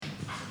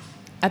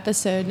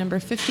episode number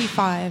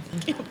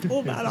 55. Can't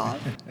pull that off.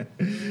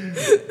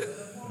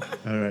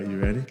 All right, you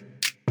ready?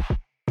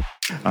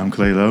 I'm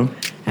Clay Lowe.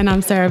 And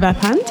I'm Sarah Beth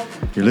Hunt,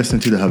 You're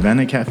listening to the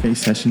Havana Cafe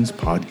Sessions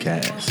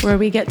podcast. where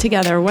we get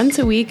together once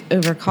a week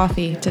over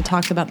coffee to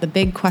talk about the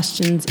big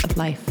questions of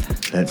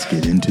life. Let's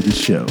get into the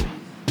show.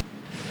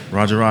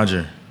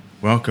 Roger.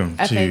 Welcome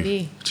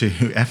FAB. to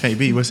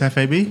FAB. What's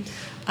FAB?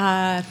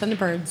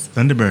 Thunderbirds.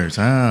 Thunderbirds.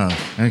 Ah,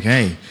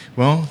 okay.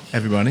 Well,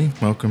 everybody,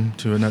 welcome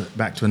to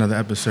back to another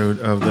episode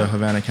of the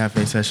Havana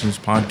Cafe Sessions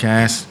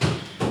podcast,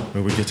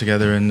 where we get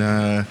together and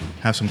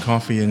have some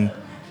coffee and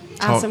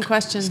talk Ask some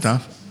questions.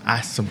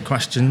 Ask some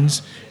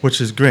questions, which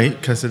is great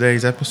because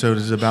today's episode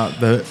is about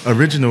the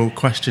original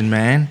question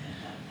man,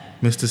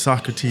 Mr.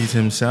 Socrates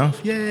himself.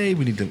 Yay!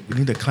 We need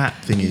a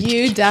clap thingy.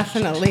 You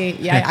definitely.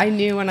 Yeah, I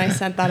knew when I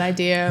sent that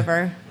idea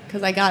over,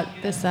 because I got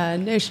this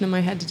notion in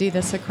my head to do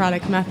the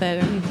Socratic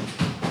method, and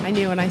I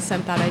knew when I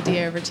sent that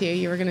idea over to you,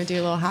 you were going to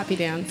do a little happy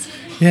dance.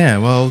 Yeah,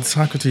 well,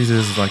 Socrates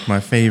is like my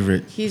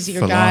favorite He's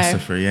your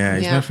philosopher. guy. Yeah,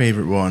 he's my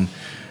favorite one.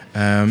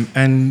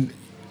 And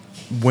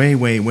way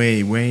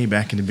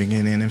back in the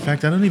beginning. In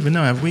fact, I don't even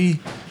know, have we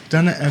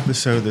done an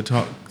episode that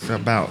talks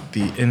about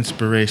the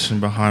inspiration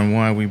behind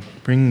why we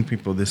bring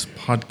people this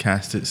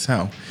podcast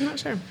itself? I'm not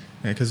sure.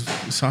 Yeah, because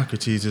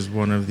Socrates is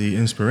one of the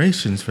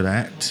inspirations for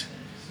that.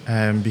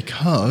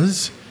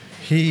 Because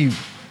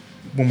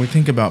when we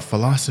think about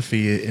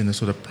philosophy in the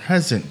sort of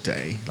present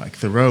day, like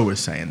Thoreau was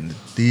saying,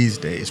 these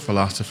days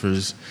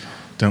philosophers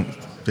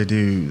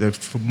they're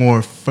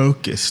more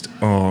focused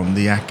on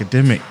the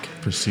academic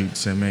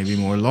pursuits and maybe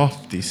more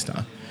lofty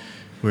stuff.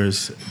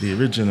 Whereas the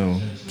original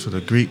sort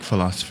of Greek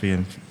philosophy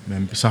and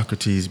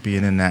Socrates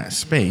being in that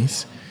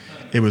space,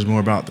 it was more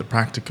about the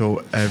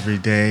practical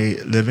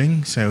everyday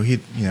living. So he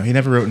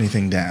never wrote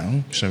anything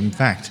down. So in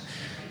fact,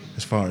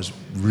 as far as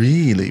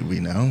really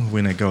we know,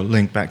 when I go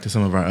link back to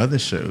some of our other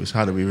shows,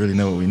 how do we really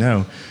know what we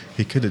know?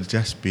 He could have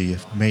just be a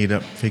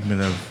made-up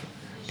figment of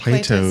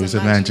Plato's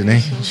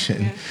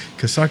imagination.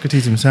 Because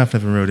Socrates himself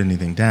never wrote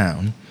anything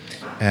down.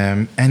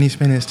 And he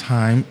spent his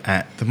time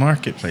at the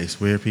marketplace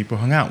where people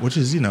hung out, which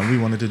is, we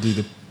wanted to do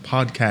the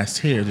podcast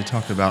here to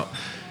talk about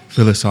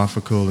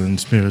philosophical and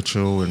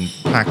spiritual and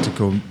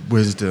practical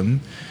wisdom.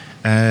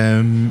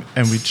 And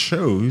we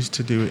chose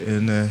to do it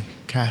in a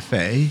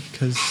cafe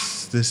because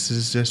this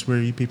is just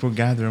where people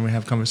gather and we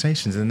have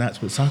conversations. And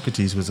that's what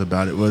Socrates was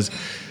about. It was,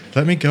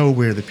 let me go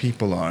where the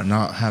people are,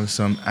 not have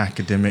some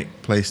academic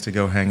place to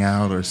go hang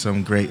out or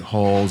some great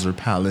halls or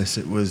palace.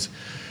 It was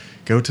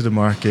go to the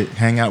market,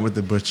 hang out with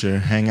the butcher,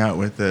 hang out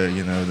with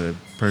the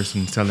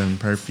person selling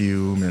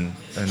perfume, and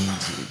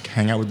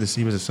hang out with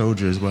he was a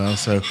soldier as well.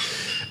 So,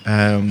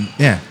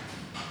 yeah.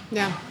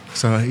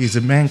 So he's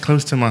a man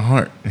close to my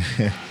heart.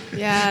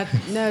 Yeah,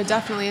 no,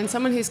 definitely. And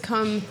someone who's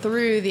come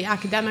through the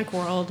academic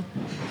world,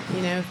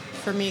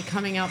 for me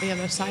coming out the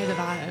other side of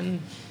that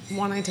and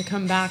wanting to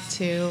come back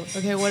to,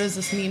 okay, what does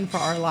this mean for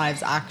our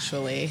lives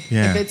actually?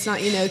 Yeah. If it's not,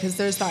 because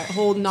there's that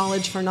whole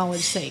knowledge for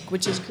knowledge's sake,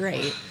 which is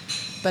great.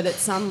 But at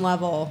some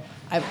level,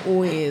 I've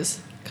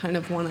always kind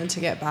of wanted to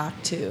get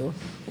back to,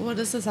 what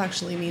does this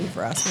actually mean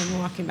for us when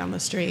we're walking down the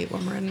street,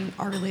 when we're in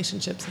our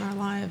relationships in our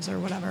lives or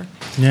whatever.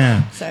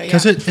 Yeah, so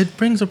because it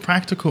brings a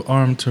practical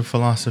arm to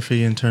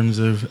philosophy in terms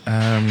of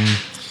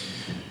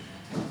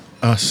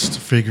us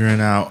figuring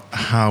out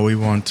how we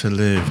want to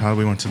live, how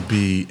we want to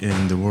be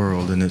in the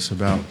world, and it's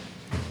about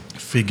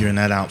figuring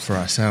that out for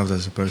ourselves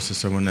as opposed to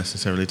someone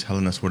necessarily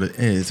telling us what it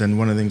is. And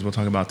one of the things we'll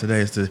talk about today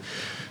is the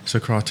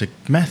Socratic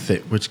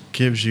method, which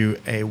gives you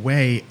a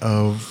way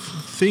of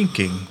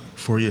thinking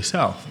for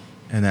yourself,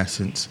 in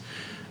essence.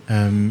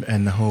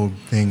 And the whole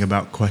thing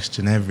about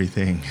question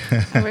everything.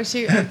 I wish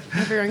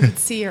everyone could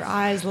see your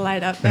eyes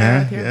light up there.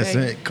 With your that's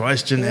big, it.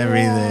 Question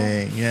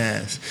everything.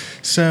 Yes.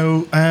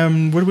 So,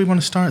 where do we want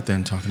to start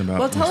then? Talking about.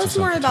 Well, tell us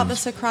more about the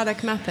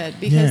Socratic method,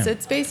 because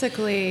it's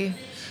basically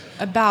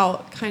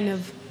about kind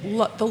of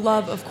the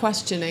love of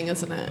questioning,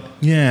 isn't it?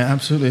 Yeah,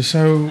 absolutely.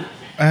 So,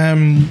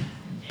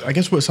 I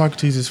guess what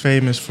Socrates is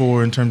famous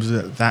for in terms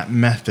of that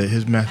method,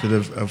 his method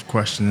of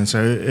questioning.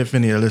 So if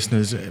any of the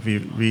listeners, if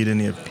you read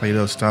any of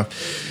Plato's stuff,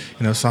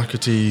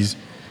 Socrates,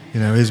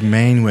 his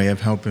main way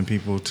of helping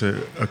people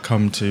to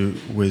come to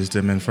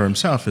wisdom and for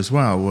himself as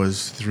well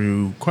was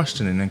through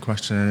questioning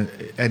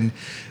and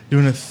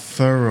doing a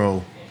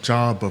thorough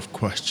job of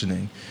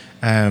questioning.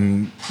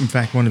 In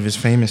fact, one of his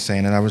famous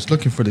saying, and I was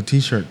looking for the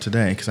T-shirt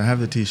today because I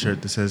have the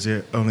T-shirt that says,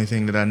 the only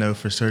thing that I know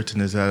for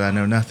certain is that I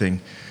know nothing.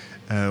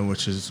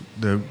 Which is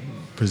the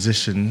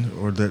position,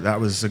 or that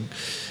was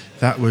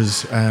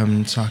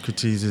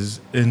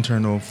Socrates'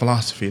 internal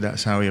philosophy.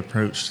 That's how he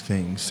approached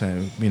things.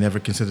 So he never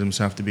considered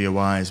himself to be a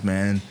wise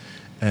man.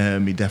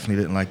 He definitely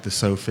didn't like the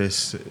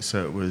sophists.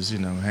 So it was,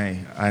 hey,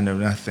 I know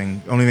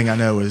nothing. Only thing I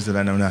know is that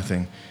I know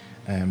nothing.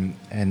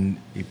 And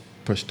he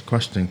pushed the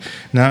questioning.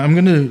 Now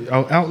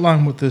I'll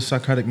outline what the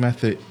Socratic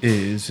method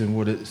is and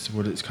what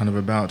it's kind of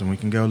about, and we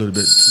can go a little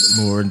bit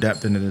more in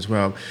depth in it as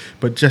well.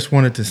 But just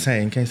wanted to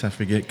say, in case I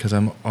forget, because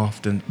I'm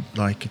often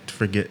like to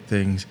forget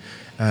things,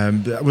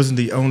 that wasn't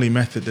the only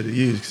method that he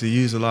used, because he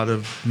used a lot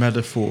of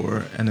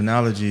metaphor and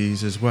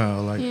analogies as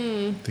well, like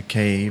the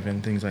cave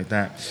and things like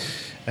that.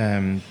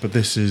 But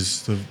this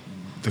is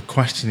the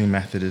questioning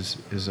method is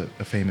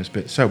a famous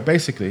bit. So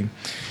basically,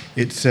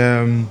 it's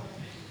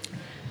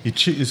you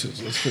choose.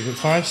 It's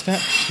 5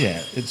 steps.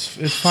 Yeah, it's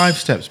 5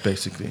 steps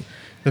basically.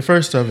 The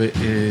first of it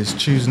is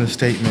choosing a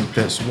statement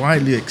that's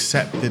widely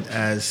accepted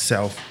as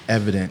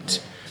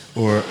self-evident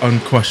or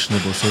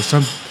unquestionable.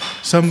 So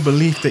some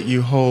belief that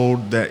you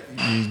hold that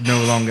you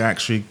no longer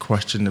actually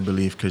question the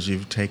belief because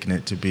you've taken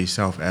it to be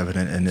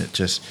self-evident, and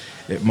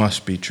it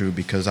must be true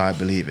because I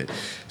believe it.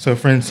 So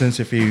for instance,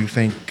 if you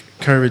think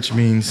courage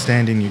means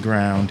standing your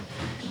ground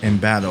in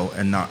battle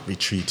and not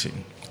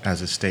retreating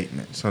as a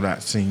statement. So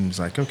that seems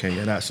like, okay,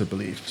 yeah, that's a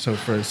belief. So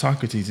for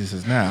Socrates, he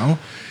says, now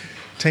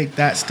take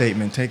that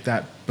statement, take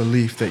that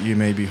belief that you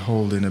may be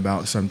holding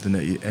about something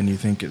and you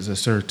think it's a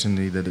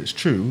certainty that it's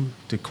true,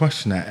 to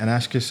question that and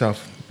ask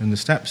yourself. And the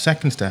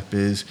second step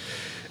is,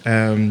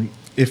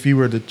 if you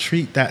were to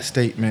treat that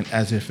statement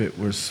as if it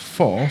was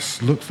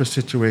false, look for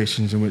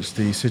situations in which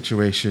the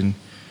situation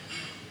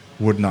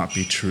would not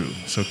be true.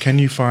 So can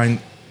you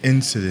find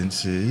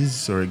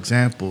incidences or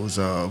examples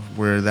of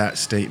where that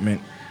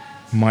statement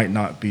might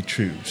not be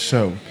true?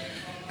 So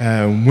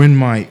when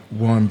might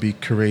one be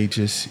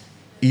courageous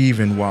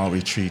even while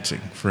retreating,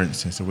 for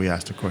instance? So we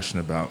asked a question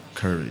about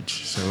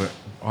courage. So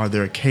are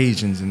there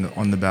occasions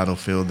on the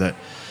battlefield that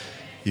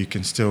you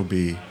can still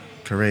be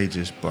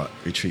courageous but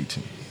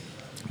retreating?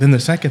 Then the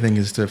second thing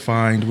is to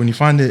find, when you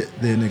find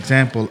an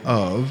example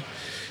of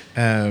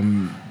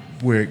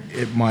where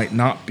it might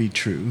not be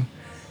true,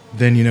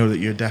 then you know that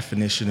your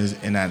definition is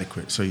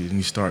inadequate. So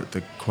you start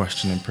the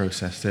questioning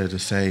process there to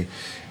say,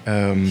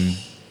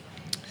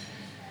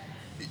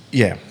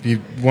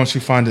 once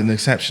you find an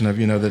exception of,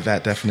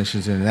 that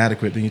definition is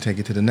inadequate, then you take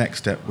it to the next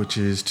step, which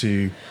is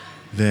to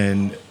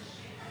then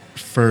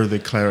further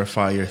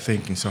clarify your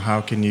thinking. So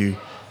how can you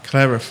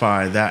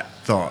clarify that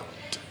thought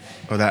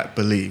or that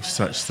belief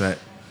such that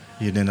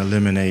you then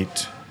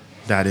eliminate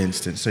that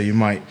instance? So you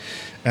might...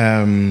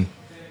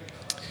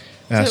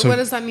 So what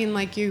does that mean?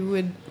 Like you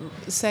would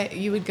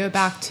go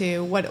back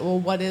to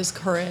what is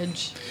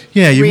courage?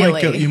 Yeah,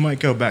 you might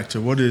go back to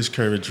what is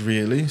courage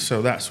really.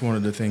 So that's one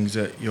of the things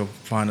that you'll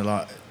find a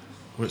lot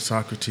with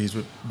Socrates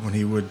when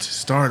he would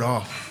start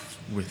off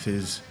with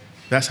his.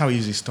 That's how he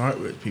usually start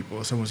with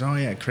people. Someone says, "Oh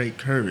yeah, create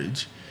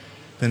courage,"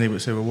 then they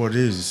would say, "Well, what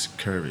is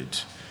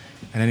courage?"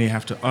 And then you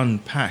have to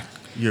unpack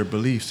your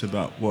beliefs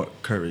about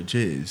what courage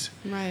is.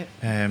 Right.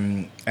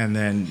 And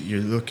then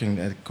you're looking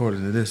at,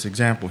 according to this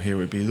example here,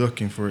 would be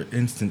looking for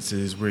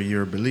instances where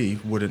your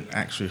belief wouldn't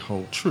actually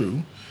hold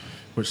true,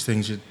 which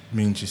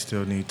means you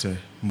still need to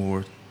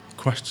more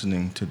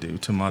questioning to do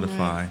to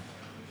modify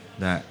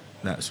that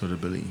sort of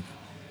belief.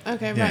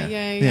 Okay. Yeah.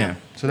 Right. Yeah.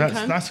 So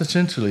that's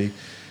essentially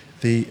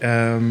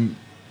the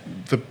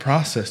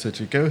process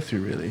that you go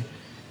through. Really,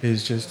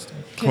 is just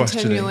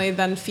continually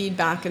then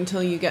feedback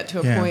until you get to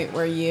a point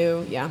where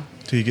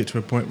till you get to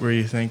a point where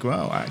you think,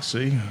 well,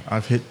 actually, I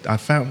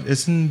found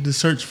it's in the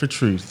search for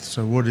truth.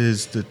 So what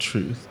is the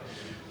truth?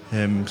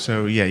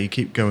 You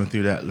keep going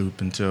through that loop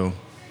until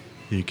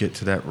you get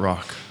to that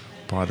rock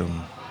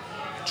bottom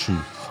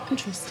truth.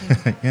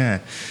 Interesting. Yeah.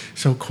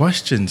 So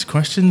questions,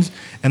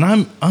 and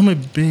I'm a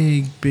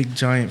big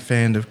giant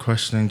fan of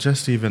questioning.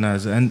 Just even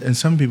and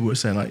some people would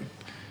say like,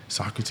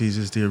 Socrates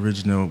is the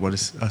original, what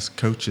us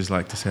coaches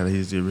like to say,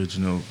 he's the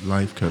original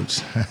life coach.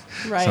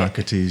 Right.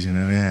 Socrates,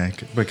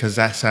 because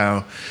that's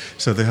how,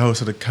 so the whole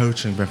sort of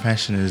coaching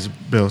profession is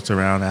built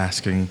around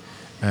asking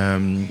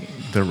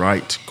the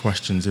right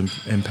questions,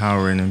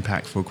 empowering,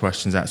 impactful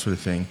questions, that sort of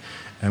thing,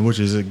 and which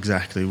is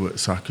exactly what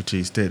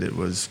Socrates did. It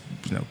was,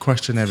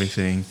 question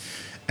everything,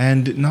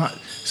 and not,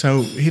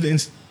 so he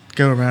didn't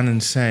go around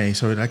and say,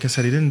 so like I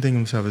said, he didn't think of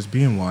himself as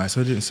being wise,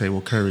 so he didn't say,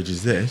 well, courage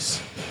is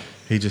this.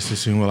 He just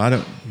assumed,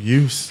 well,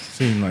 you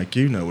seem like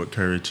you know what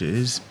courage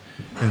is.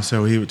 And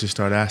so he would just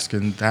start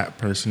asking that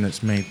person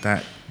that's made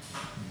that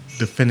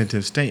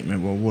definitive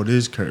statement, well, what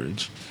is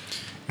courage?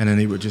 And then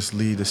he would just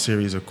lead a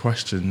series of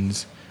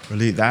questions, or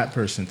lead that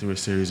person through a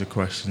series of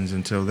questions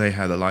until they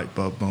had a light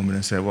bulb moment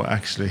and said, well,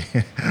 actually,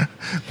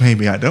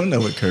 maybe I don't know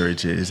what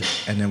courage is.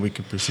 And then we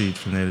could proceed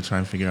from there to try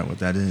and figure out what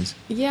that is.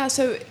 Yeah,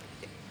 so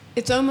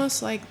it's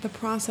almost like the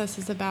process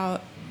is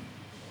about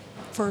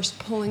first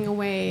pulling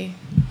away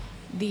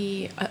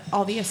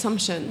all the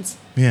assumptions,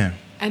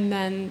 and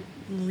then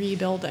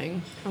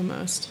rebuilding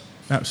almost.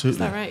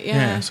 Absolutely. Is that right?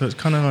 Yeah. So it's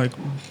kind of like,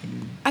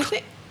 I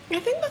think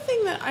the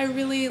thing that I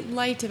really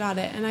liked about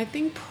it, and I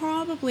think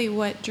probably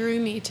what drew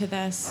me to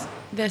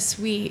this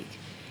week,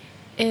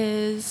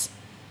 is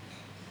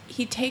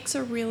he takes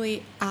a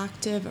really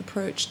active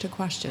approach to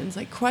questions.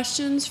 Like,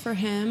 questions for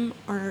him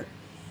are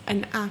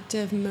an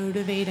active,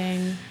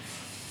 motivating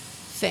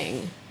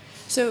thing.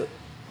 So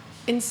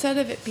instead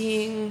of it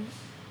being,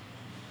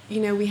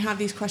 we have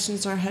these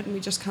questions in our head and we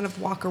just kind of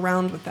walk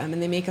around with them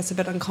and they make us a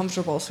bit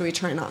uncomfortable, so we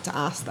try not to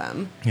ask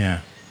them. Yeah.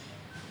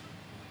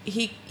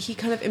 he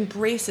kind of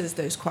embraces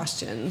those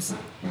questions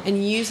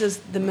and uses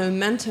the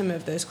momentum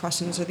of those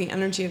questions or the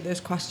energy of those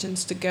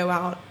questions to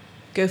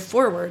go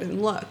forward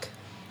and look.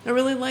 I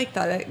really like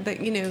that.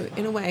 That, you know,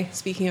 in a way,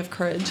 speaking of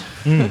courage,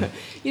 you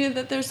know,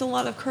 that there's a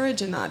lot of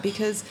courage in that,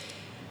 because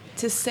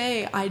to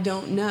say I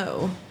don't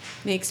know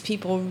makes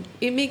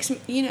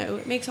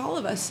all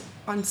of us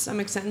on some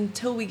extent,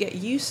 until we get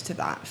used to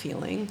that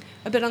feeling,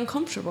 a bit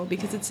uncomfortable,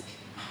 because it's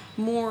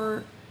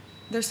more,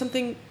 there's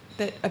something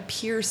that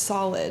appears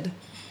solid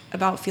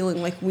about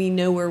feeling like we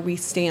know where we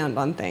stand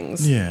on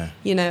things. Yeah.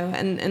 You know,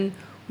 and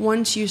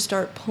once you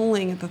start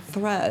pulling at the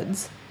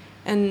threads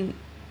and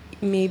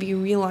maybe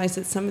realize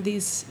that some of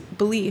these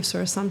beliefs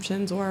or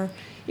assumptions or,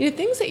 you know,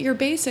 things that you're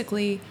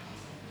basically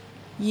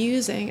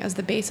using as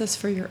the basis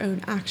for your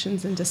own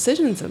actions and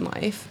decisions in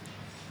life,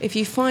 if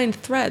you find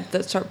threads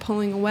that start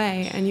pulling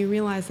away and you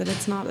realize that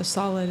it's not as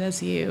solid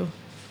as you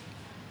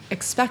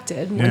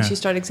expected once you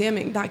start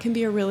examining, that can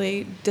be a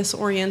really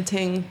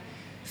disorienting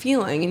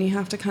feeling, and you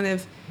have to kind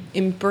of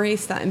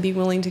embrace that and be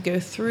willing to go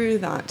through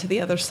that to the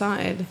other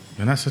side.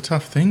 And that's a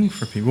tough thing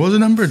for people. Well, there's a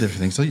number of different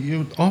things. So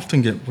you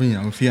often get, you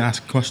know, if you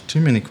ask too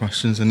many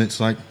questions, and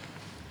it's like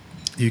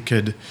you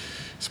could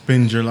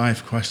spend your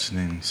life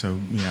questioning. So,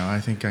 you know, I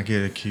think I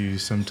get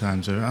accused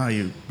sometimes of,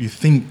 you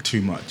think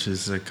too much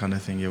is the kind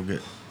of thing you'll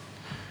get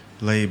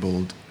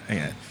labeled,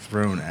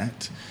 thrown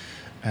at.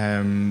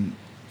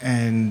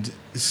 And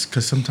it's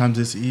because sometimes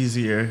it's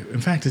easier.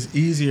 In fact, it's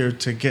easier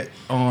to get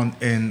on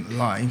in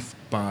life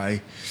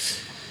by.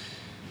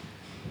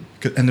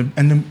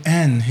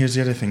 And here's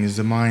the other thing: is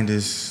the mind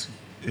is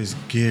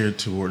geared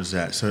towards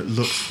that, so it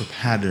looks for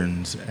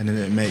patterns, and then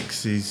it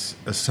makes these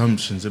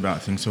assumptions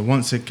about things. So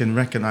once it can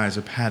recognize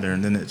a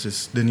pattern,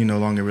 then you no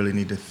longer really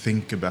need to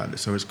think about it.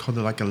 So it's called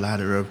like a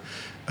ladder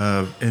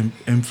of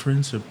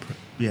inference,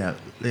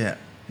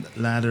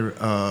 ladder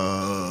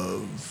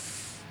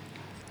of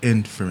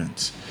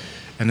inference.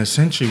 And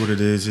essentially what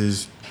it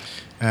is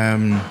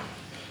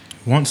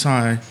once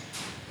I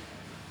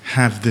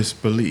have this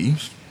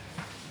belief,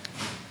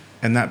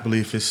 and that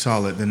belief is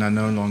solid, then I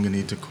no longer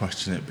need to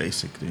question it,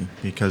 basically,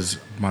 because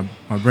my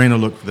brain will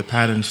look for the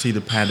pattern, see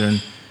the pattern,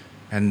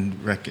 and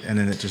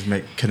then it just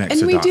connects the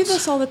dots. And we do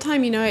this all the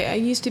time. You know, I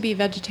used to be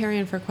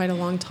vegetarian for quite a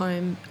long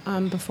time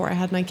before I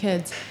had my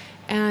kids.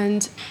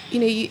 And, you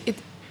know,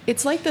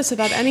 it's like this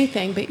about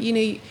anything, but, you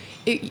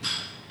know,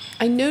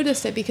 I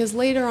noticed it because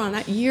later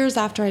on, years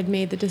after I'd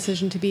made the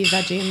decision to be a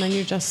veggie, and then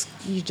you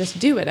just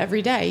do it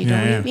every day. You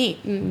don't eat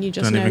meat, and you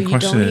just know you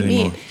don't eat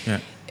meat. Yeah.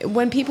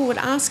 When people would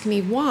ask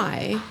me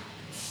why,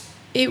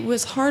 it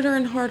was harder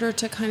and harder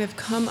to kind of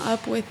come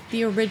up with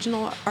the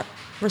original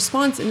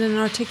response in an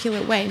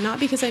articulate way. Not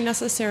because I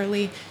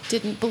necessarily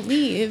didn't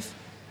believe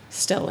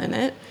still in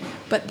it,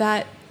 but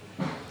that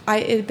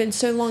it had been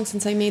so long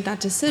since I made that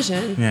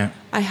decision. Yeah.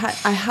 I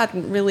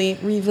hadn't really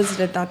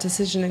revisited that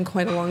decision in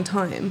quite a long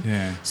time.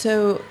 Yeah.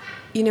 So,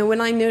 you know, when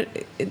I know,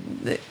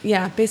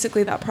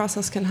 basically that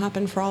process can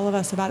happen for all of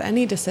us about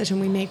any decision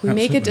we make. We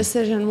Absolutely. Make a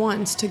decision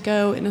once to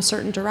go in a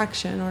certain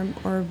direction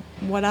or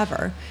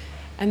whatever,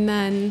 and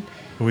then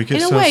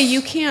in a way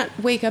you can't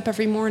wake up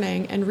every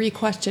morning and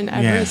re-question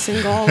every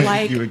single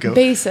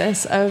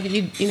basis of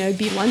it'd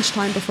be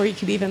lunchtime before you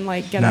could even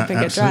get up and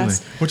get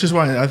dressed. Which is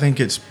why I think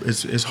it's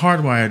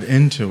hardwired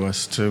into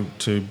us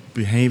to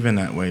behave in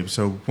that way.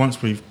 So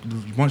once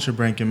your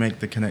brain can make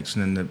the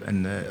connection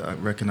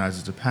and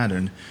recognizes the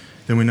pattern,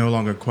 then we no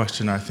longer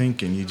question our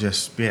thinking.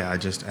 I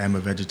just am a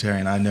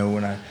vegetarian. I know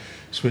when I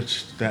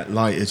switch that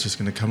light, it's just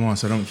going to come on.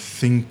 So I don't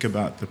think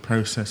about the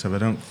process of it. I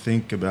don't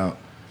think about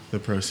the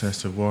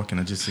process of walking.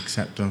 I just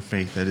accept on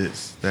faith that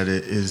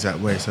it is that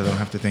way. So I don't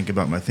have to think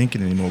about my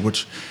thinking anymore,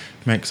 which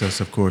makes us,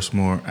 of course,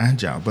 more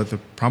agile. But the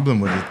problem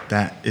with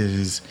that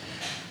is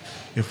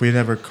if we'd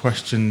ever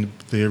questioned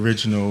the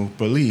original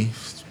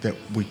beliefs, that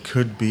we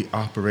could be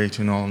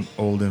operating on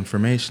old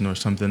information or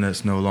something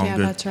that's no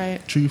longer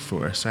true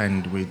for us,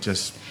 and we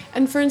just.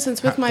 And for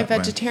instance, with my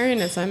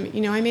vegetarianism,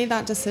 I made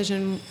that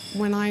decision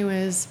when I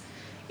was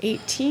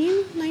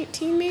 18,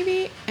 19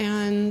 maybe,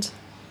 and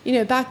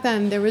back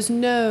then there was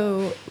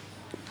no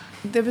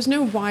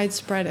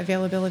widespread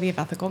availability of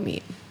ethical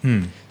meat.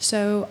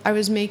 So I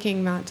was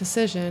making that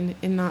decision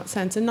in that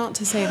sense, and not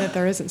to say that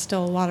there isn't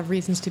still a lot of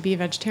reasons to be a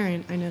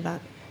vegetarian. I know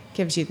that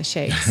gives you the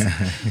shakes,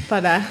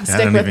 but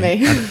stick with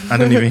me. I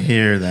don't even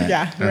hear that.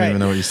 Yeah, I don't even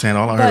know what you're saying.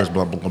 All I heard is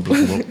blah, blah, blah,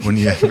 blah, blah when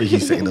you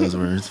say those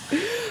words.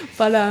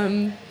 But,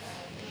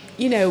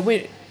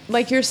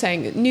 like you're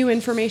saying, new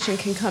information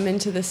can come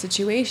into the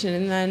situation,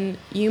 and then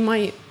you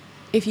might,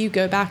 if you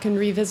go back and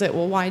revisit,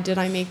 well, why did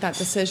I make that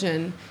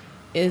decision?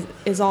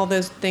 Is all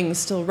those things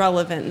still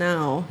relevant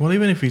now? Well,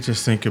 even if you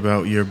just think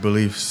about your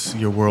beliefs,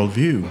 your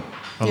worldview,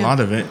 a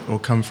lot of it will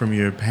come from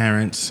your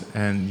parents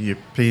and your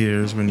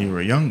peers when you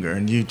were younger,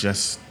 and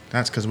that's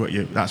because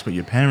that's what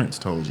your parents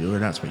told you, or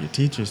that's what your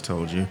teachers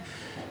told you,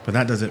 but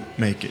that doesn't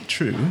make it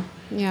true.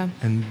 Yeah.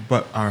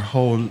 But our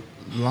whole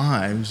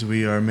lives,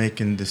 we are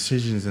making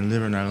decisions and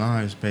living our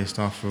lives based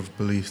off of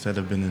beliefs that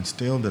have been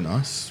instilled in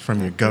us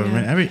from your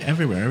government,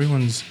 everywhere.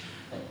 Everyone's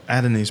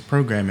adding these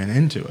programming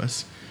into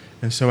us.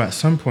 And so at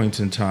some point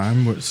in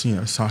time, what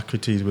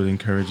Socrates would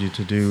encourage you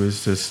to do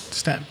is just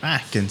step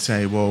back and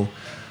say, well,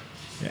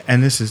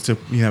 and this is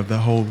the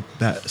whole,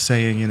 that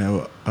saying,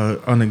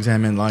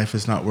 unexamined life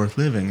is not worth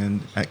living.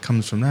 And that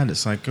comes from that.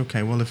 It's like,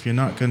 okay, well, if you're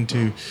not going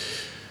to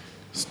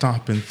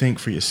stop and think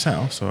for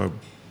yourself, so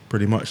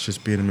pretty much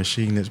just being a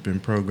machine that's been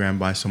programmed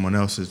by someone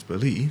else's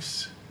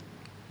beliefs,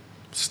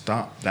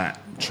 stop that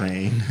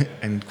train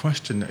and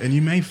question it. And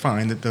you may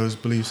find that those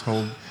beliefs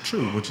hold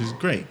true, which is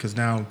great, because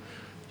now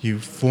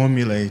you've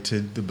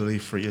formulated the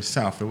belief for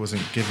yourself. It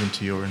wasn't given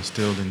to you or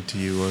instilled into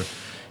you, or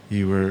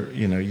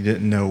you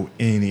didn't know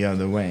any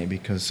other way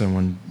because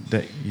someone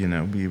that,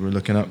 you were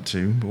looking up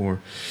to or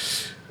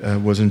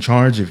was in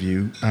charge of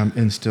you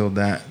instilled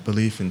that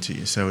belief into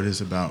you. So it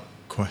is about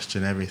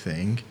question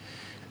everything.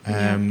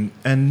 And,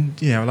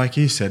 like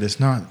you said, it's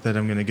not that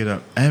I'm going to get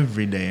up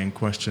every day and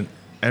question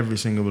every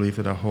single belief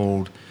that I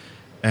hold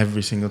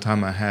every single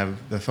time I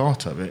have the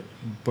thought of it,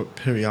 but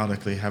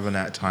periodically having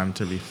that time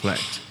to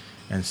reflect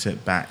and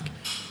sit back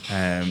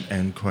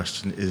and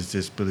question, is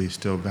this belief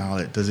still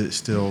valid? Does it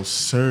still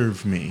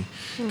serve me?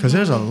 Because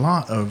there's a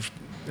lot of,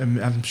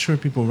 I'm sure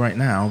people right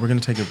now, we're going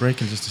to take a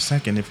break in just a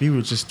second. If you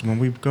were just, when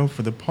we go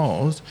for the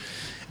pause,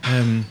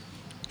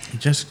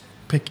 just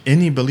pick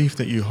any belief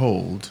that you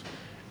hold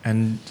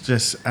and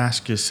just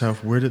ask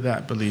yourself, where did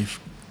that belief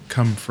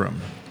come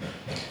from?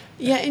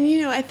 Yeah,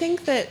 and I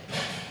think that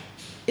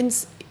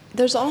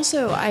there's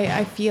also,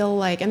 I feel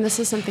like, and this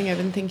is something I've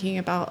been thinking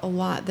about a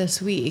lot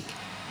this week,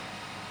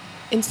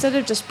 instead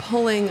of just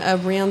pulling a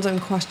random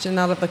question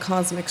out of the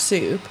cosmic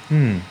soup,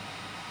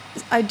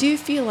 I do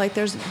feel like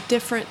there's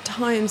different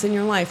times in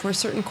your life where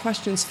certain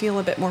questions feel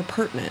a bit more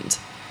pertinent,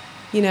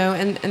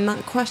 and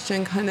that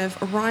question kind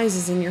of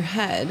arises in your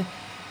head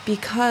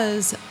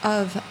because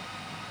of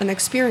an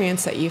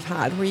experience that you've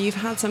had where you've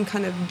had some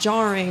kind of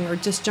jarring or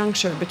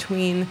disjuncture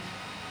between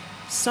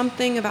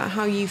something about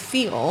how you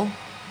feel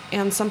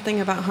and something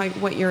about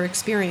what you're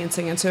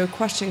experiencing. And so a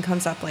question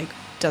comes up like,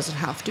 does it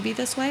have to be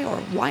this way? Or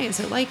why is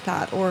it like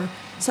that? Or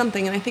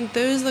something. And I think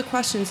those are the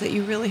questions that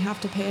you really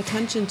have to pay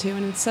attention to.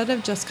 And instead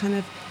of just kind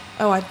of,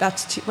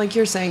 that's too, like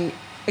you're saying,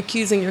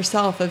 accusing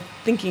yourself of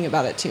thinking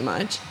about it too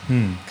much,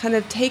 kind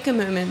of take a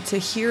moment to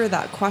hear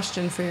that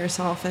question for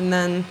yourself and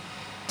then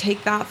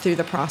take that through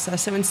the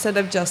process. So instead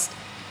of just,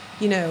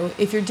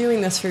 if you're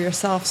doing this for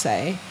yourself,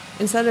 say,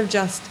 instead of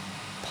just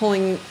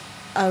pulling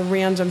a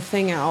random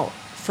thing out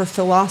for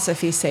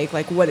philosophy's sake,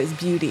 like what is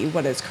beauty,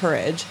 what is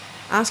courage,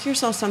 ask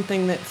yourself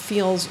something that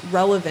feels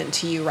relevant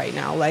to you right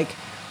now, like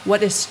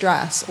what is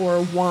stress,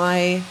 or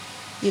why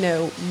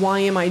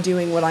am I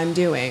doing what I'm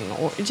doing?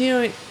 Or do you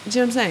know what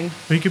I'm saying?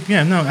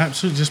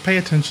 Absolutely. Just pay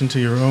attention to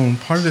your own.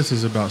 Part of this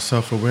is about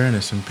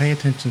self-awareness, and pay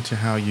attention to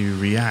how you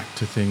react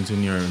to things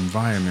in your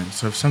environment.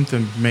 So if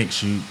something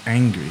makes you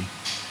angry,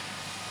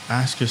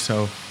 ask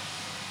yourself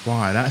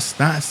why.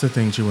 That's the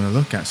things you want to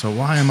look at. So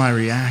why am I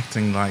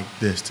reacting like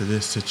this to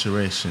this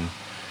situation?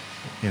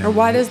 Or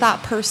why does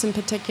that person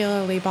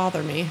particularly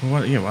bother me?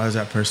 Why does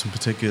that person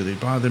particularly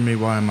bother me?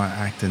 Why am I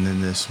acting in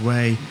this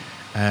way?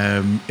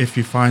 If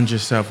you find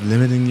yourself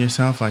limiting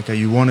yourself, like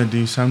you want to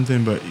do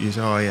something, but you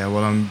say,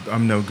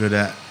 I'm no good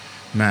at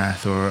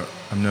math, or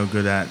I'm no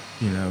good at,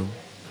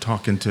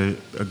 talking to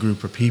a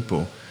group of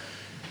people,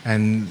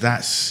 and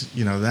that's,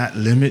 that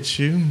limits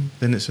you,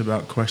 then it's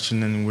about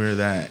questioning where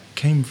that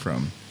came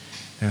from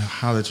and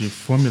how did you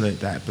formulate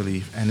that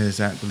belief, and is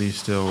that belief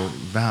still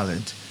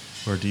valid,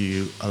 or do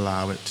you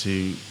allow it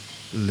to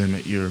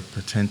limit your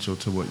potential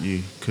to what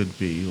you could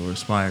be or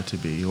aspire to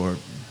be, or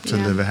to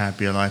live a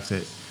happier life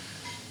that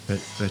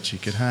you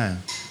could have.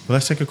 Well,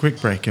 let's take a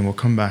quick break and we'll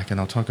come back and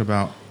I'll talk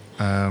about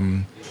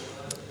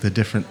the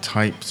different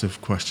types of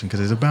questions,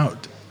 because it's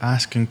about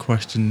asking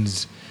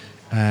questions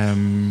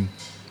that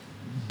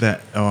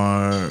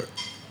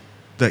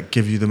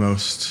give you the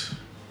most,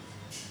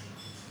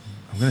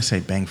 I'm going to say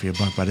bang for your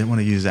buck, but I didn't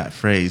want to use that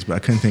phrase, but I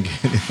couldn't think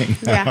of anything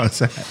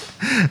else.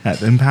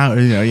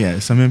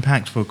 Some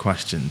impactful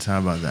questions. How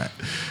about that?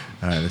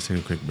 All right, let's take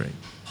a quick break.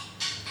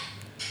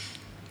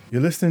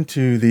 You're listening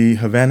to the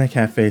Havana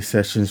Cafe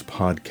Sessions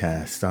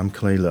podcast. I'm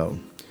Clay Lowe.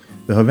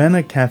 The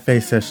Havana Cafe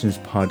Sessions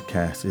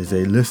podcast is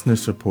a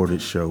listener-supported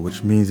show,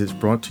 which means it's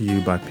brought to you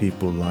by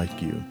people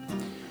like you.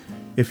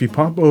 If you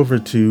pop over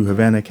to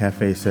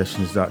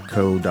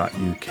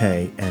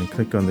havanacafesessions.co.uk and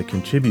click on the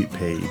contribute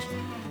page,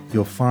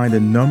 you'll find a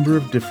number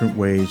of different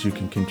ways you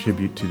can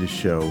contribute to the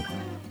show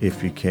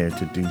if you care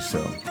to do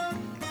so.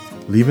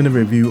 Leaving a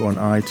review on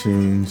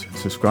iTunes,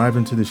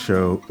 subscribing to the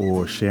show,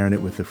 or sharing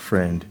it with a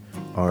friend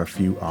are a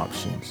few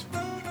options.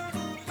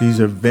 These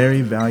are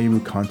very valuable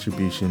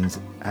contributions,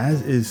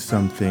 as is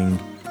something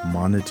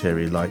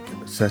monetary, like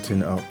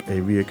setting up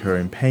a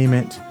reoccurring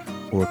payment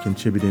or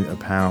contributing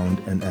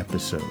 £1 an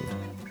episode.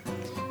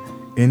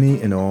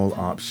 Any and all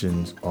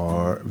options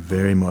are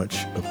very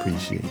much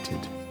appreciated.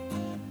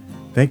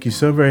 Thank you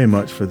so very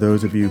much for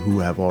those of you who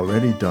have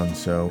already done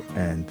so,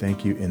 and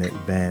thank you in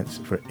advance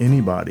for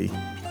anybody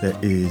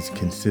that is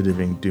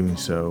considering doing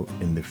so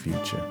in the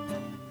future.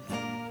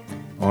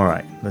 All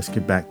right, let's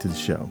get back to the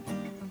show.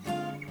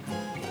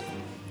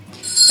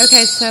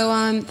 Okay,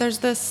 so there's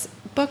this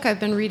book I've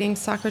been reading,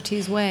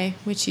 Socrates' Way,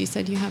 which you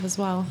said you have as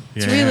well.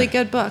 It's a really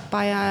good book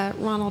by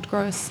Ronald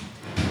Gross.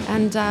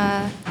 And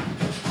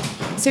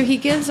so he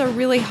gives a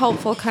really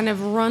helpful kind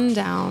of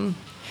rundown.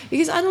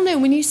 Because, I don't know,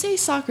 when you say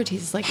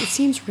Socrates, like, it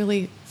seems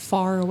really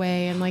far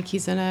away and like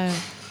he's in a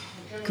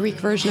Greek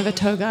version of a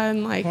toga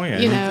and like,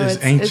 you know,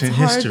 it's ancient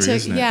hard history, to,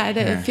 isn't it?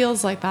 It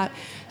feels like that.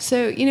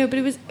 So, you know, but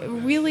it was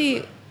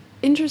really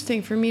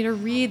interesting for me to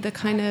read the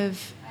kind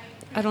of,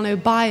 I don't know,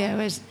 bio,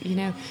 as you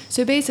know.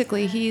 So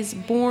basically, he's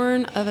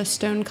born of a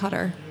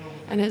stonecutter,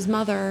 and his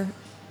mother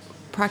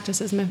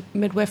practices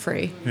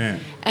midwifery. Yeah.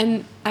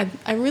 And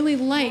I really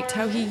liked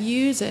how he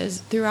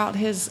uses throughout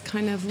his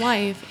kind of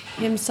life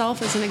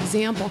himself as an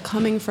example,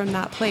 coming from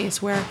that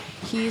place where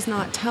he's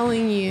not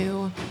telling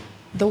you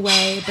the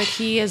way, but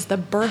he is the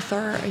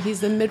birther.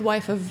 He's the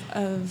midwife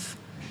of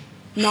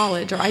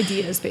knowledge or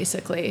ideas,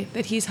 basically,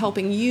 that he's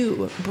helping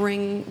you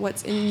bring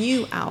what's in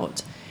you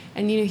out.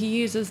 And, you know, he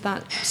uses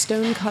that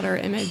stonecutter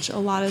image a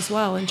lot as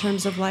well in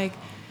terms of, like,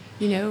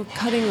 you know,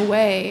 cutting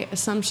away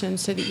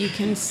assumptions so that you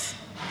can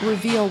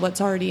reveal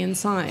what's already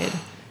inside,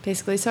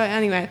 basically. So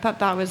anyway, I thought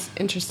that was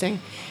interesting.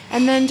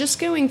 And then just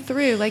going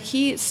through, like,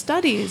 he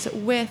studies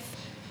with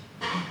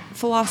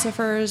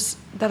philosophers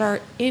that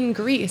are in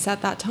Greece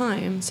at that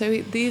time.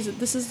 So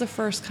this is the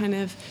first kind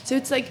of, so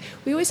it's like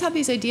we always have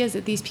these ideas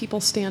that these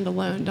people stand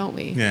alone, don't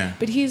we? Yeah.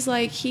 But he's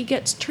like, he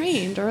gets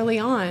trained early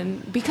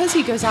on because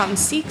he goes out and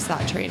seeks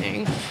that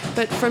training,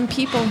 but from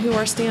people who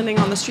are standing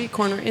on the street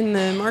corner in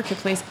the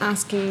marketplace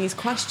asking these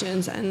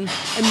questions and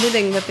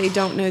admitting that they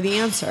don't know the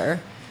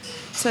answer.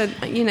 So,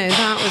 you know,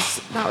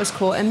 that was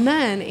cool. And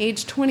then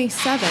age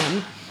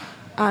 27,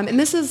 and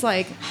this is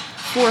like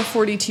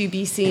 442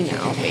 BC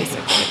now,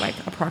 basically, like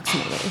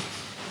approximately.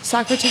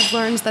 Socrates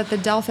learns that the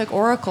Delphic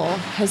oracle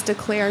has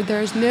declared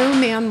there is no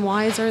man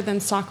wiser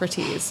than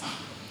Socrates.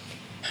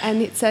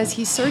 And it says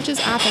he searches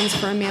Athens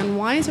for a man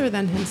wiser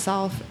than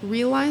himself,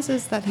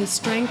 realizes that his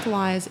strength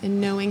lies in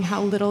knowing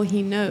how little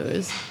he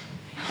knows,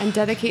 and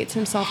dedicates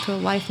himself to a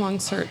lifelong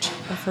search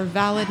for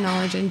valid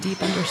knowledge and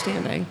deep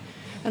understanding.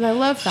 And I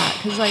love that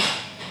because, like,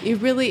 you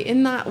really,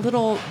 in that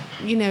little,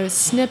 you know,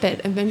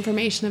 snippet of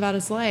information about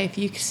his life,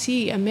 you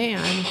see a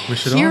man. We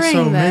should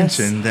also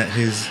mention that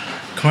his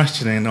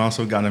questioning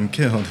also got him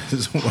killed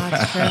as well.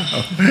 That's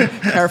true.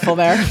 Careful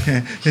there.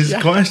 His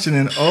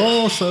questioning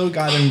also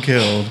got him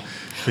killed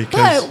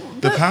because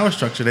the power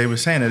structure, they were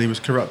saying that he was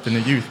corrupting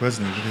the youth,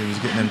 wasn't he? He was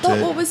getting them to.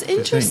 But what was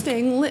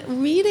interesting,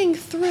 reading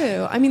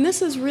through, I mean,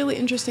 this is really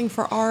interesting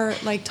for our,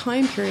 like,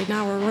 time period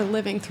now where we're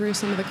living through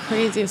some of the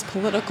craziest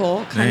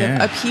political kind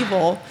of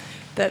upheaval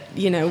that,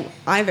 you know,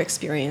 I've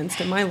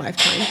experienced in my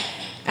lifetime.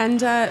 And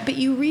but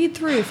you read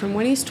through from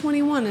when he's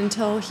 21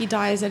 until he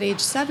dies at age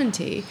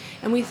 70,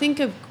 and we think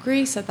of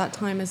Greece at that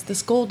time as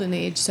this golden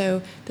age.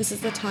 So this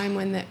is the time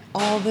when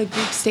all the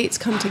Greek states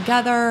come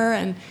together,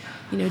 and,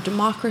 you know,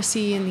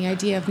 democracy and the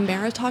idea of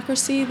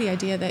meritocracy, the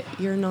idea that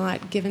you're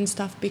not given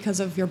stuff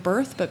because of your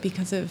birth, but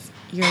because of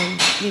your,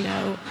 you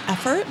know,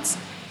 efforts,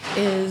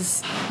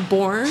 is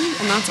born,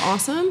 and that's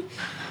awesome.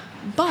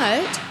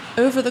 But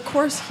over the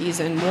course, he's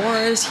in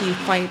wars, he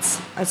fights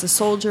as a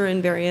soldier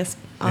in various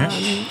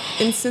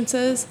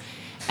instances.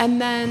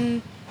 And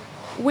then,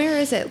 where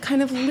is it?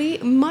 Kind of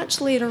much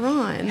later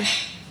on,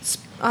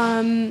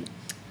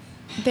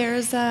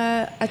 there's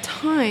a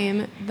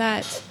time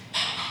that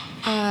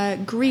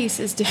Greece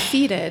is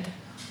defeated,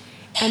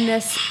 and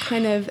this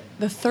kind of,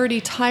 the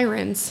 30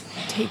 tyrants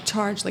take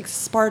charge, like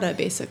Sparta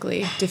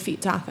basically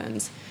defeats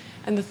Athens,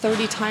 and the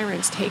 30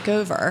 tyrants take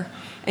over.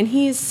 And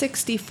he's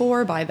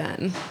 64 by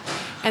then.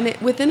 And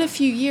within a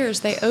few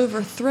years, they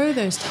overthrow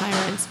those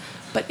tyrants.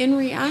 But in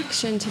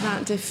reaction to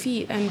that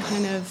defeat and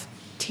kind of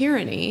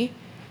tyranny,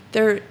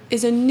 there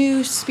is a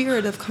new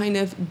spirit of kind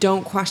of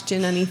don't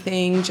question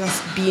anything,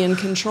 just be in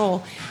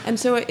control. And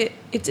so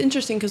it's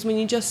interesting because when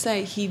you just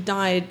say he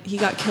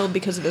got killed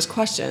because of his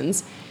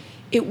questions,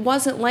 it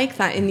wasn't like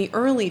that in the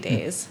early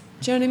days.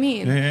 Do you know what I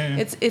mean?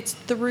 Yeah. It's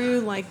through,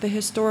 like, the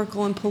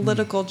historical and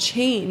political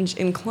change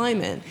in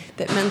climate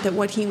that meant that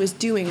what he was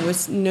doing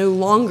was no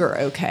longer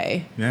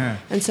okay. Yeah.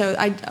 And so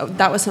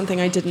that was something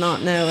I did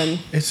not know. And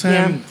it's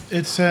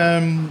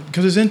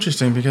because it's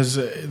interesting because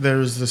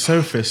there's the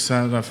sophists.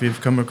 I don't know if you've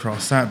come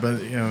across that,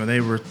 but, you know,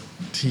 they were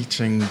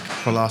teaching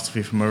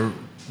philosophy from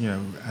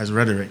as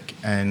rhetoric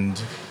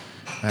and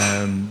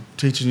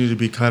teaching you to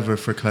be clever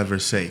for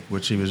clever's sake,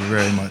 which he was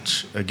very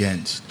much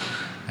against.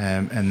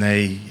 And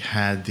they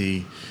had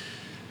the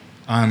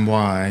 "I'm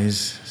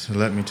wise, so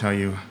let me tell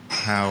you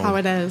how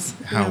it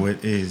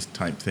is"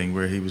 type thing,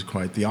 where he was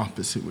quite the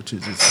opposite, which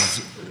is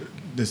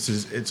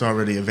it's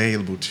already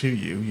available to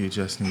you. You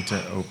just need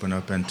to open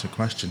up and to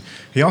question.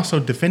 He also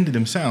defended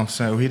himself,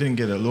 so he didn't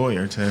get a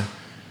lawyer to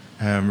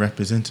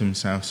represent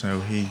himself. So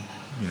he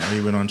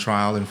went on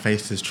trial and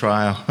faced his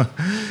trial,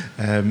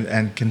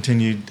 and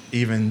continued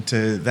even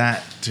to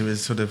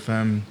his sort of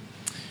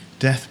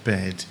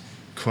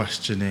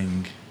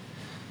questioning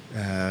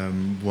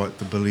what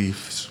the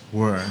beliefs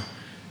were.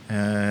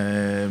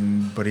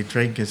 but he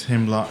drank his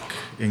hemlock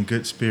in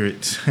good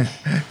spirits,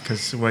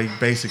 because we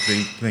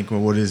basically think,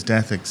 well, what is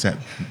death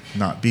except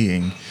not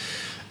being?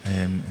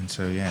 And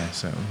so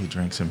he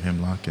drank some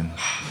hemlock, and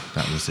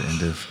that was the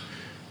end of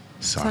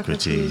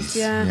Socrates.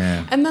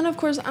 Yeah. And then, of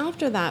course,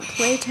 after that,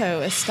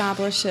 Plato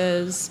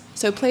establishes...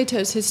 So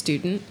Plato's his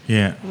student.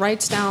 Yeah.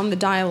 Writes down the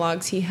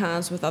dialogues he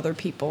has with other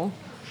people.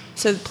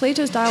 So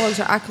Plato's dialogues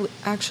are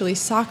actually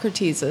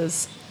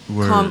Socrates'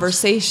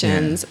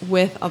 conversations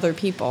with other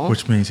people.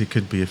 Which means he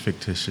could be a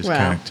fictitious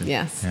character.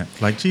 Yes. Yeah.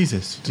 Like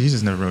Jesus.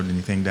 Jesus never wrote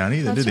anything down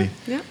either, That's did right.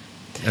 he? Yeah.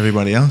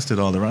 Everybody else did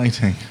all the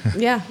writing.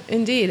 Yeah,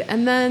 indeed.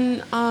 And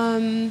then,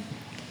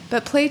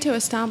 but Plato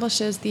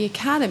establishes the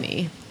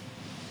academy.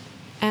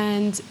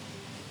 And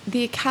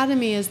the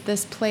academy is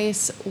this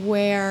place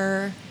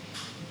where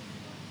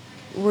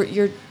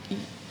you're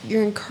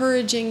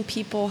encouraging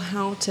people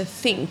how to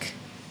think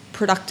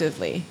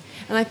productively.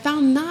 And I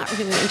found that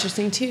really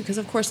interesting too, because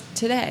of course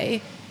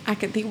today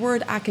the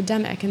word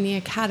academic in the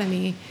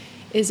academy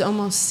is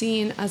almost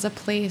seen as a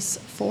place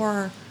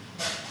for,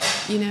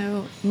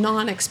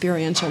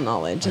 non-experiential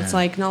knowledge. It's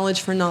like knowledge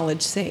for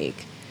knowledge's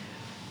sake.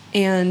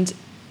 And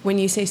when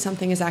you say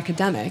something is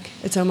academic,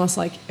 it's almost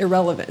like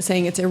irrelevant,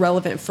 saying it's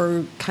irrelevant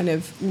for kind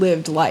of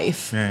lived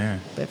life. Yeah.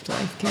 Lived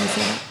life, can you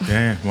say that?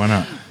 Yeah, why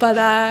not? But,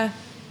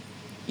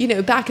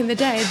 back in the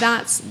day,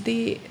 that's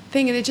the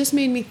thing. And it just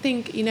made me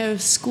think,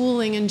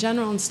 schooling in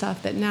general and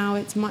stuff, that now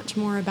it's much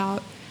more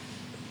about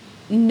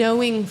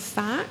knowing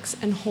facts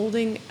and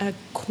holding a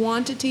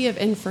quantity of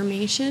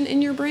information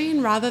in your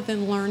brain rather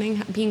than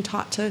being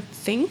taught to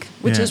think,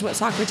 which is what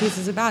Socrates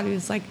is about. He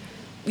was like,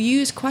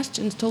 use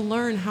questions to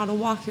learn how to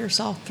walk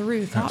yourself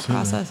through thought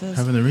processes.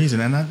 Having the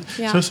reason. And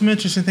so some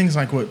interesting things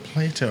like what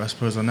Plato, I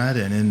suppose, on that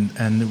end.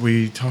 And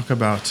we talk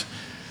about,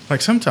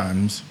 like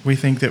sometimes we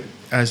think that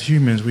as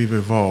humans we've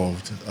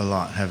evolved a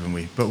lot, haven't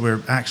we? But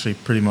we're actually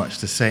pretty much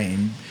the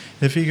same.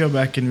 If you go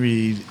back and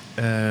read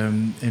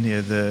any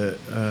of the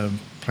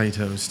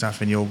Plato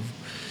stuff, and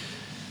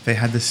they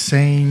had the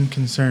same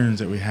concerns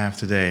that we have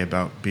today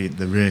about being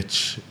the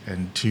rich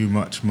and too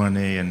much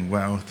money and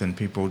wealth, and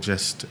people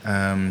just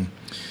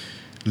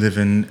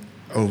living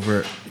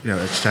over,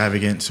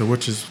 extravagant. So,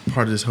 which is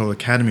part of this whole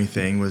academy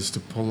thing, was to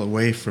pull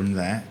away from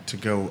that, to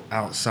go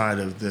outside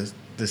of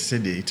the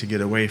city, to get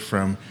away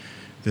from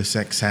this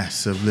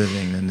excess of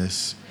living and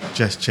this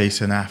just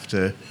chasing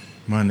after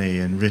money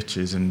and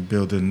riches and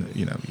building,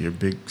 your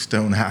big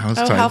stone house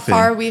type thing. Oh, how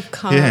far we've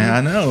come. Yeah,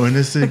 I know. And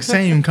it's the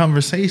same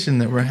conversation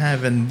that we're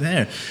having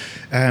there.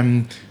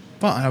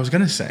 But I was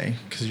going to say,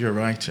 because you're a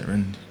writer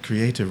and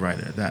creative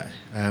writer, that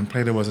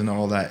Plato wasn't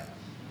all that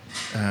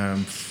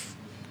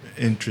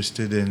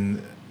interested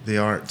in the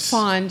arts.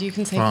 Fond, you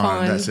can say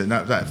fond. That's it.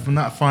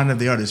 Not fond of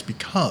the artists,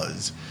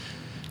 because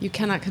you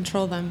cannot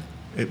control them.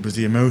 It was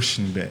the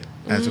emotion bit,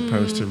 as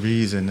opposed to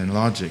reason and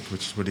logic,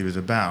 which is what he was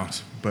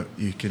about. But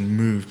you can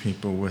move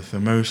people with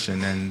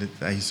emotion, and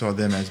he saw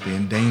them as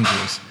being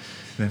dangerous.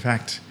 And in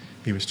fact,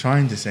 he was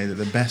trying to say that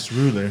the best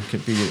ruler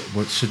could be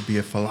what should be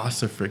a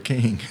philosopher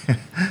king,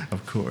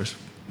 of course.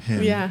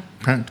 Him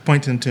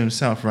pointing to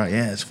himself, right?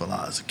 Yes,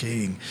 philosopher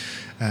king.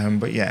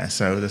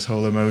 So this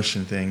whole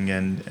emotion thing,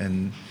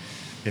 and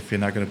if you're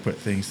not going to put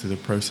things through the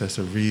process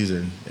of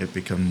reason, it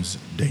becomes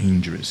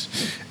dangerous.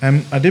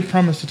 I did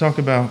promise to talk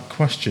about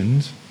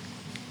questions,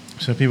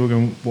 so people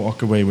can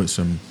walk away with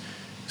some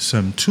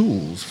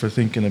tools for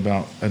thinking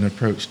about an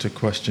approach to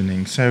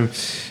questioning. So,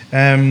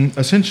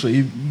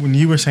 essentially, when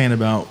you were saying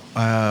about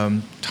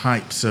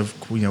types of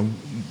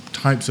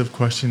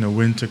question, or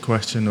when to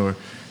question, or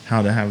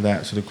how to have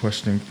that sort of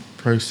questioning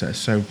process.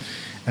 So,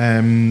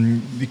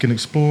 you can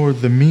explore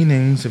the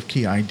meanings of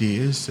key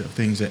ideas, of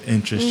things that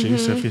interest you.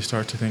 So if you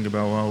start to think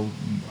about, well,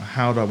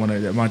 how do I want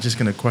to, am I just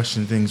going to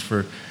question things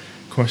for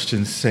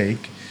question's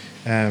sake?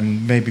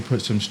 Maybe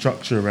put some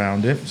structure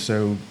around it.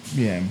 So,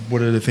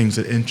 what are the things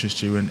that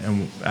interest you,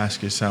 and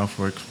ask yourself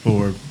or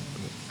explore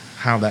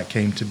how that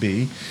came to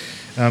be.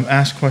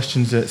 Ask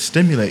questions that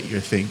stimulate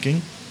your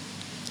thinking,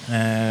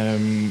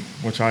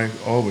 which I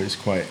always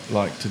quite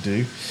like to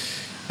do.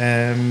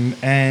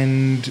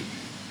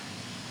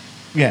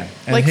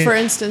 Like, for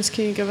instance,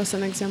 can you give us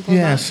an example of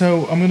that?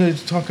 So I'm going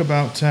to talk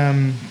about...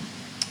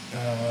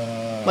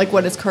 like,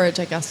 what is courage,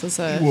 I guess, is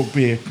a... Will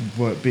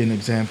be an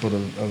example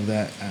of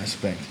that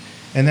aspect.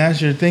 And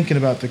as you're thinking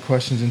about the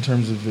questions in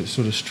terms of its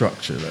sort of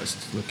structure,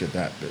 let's look at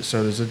that bit.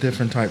 So there's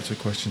different types of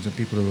questions, and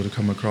people would have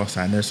come across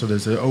that. And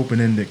there's an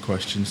open-ended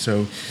question.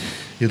 So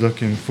you're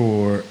looking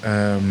for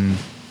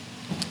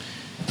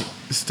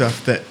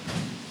stuff that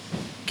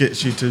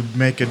gets you to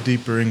make a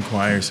deeper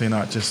inquiry, so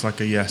not just like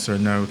a yes or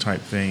no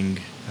type thing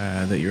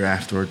that you're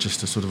after, or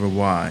just a sort of a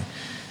why.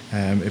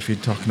 If you're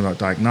talking about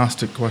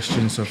diagnostic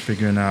questions, so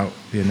figuring out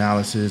the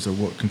analysis or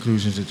what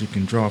conclusions that you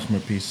can draw from a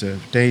piece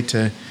of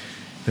data.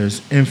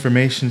 There's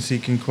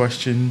information-seeking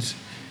questions.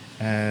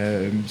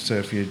 So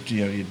if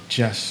you're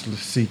just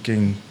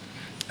seeking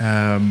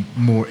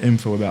more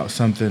info about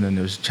something, and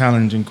there's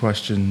challenging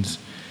questions.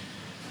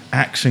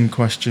 action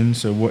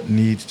questions. So what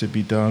needs to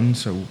be done?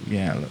 So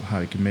yeah, how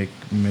you can make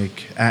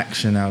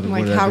action out of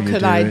Like, whatever how you're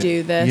could I doing.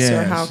 do this, or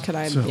Yes. how could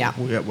I? So Yeah.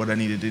 what I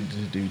needed to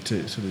do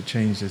to sort of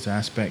change this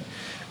aspect.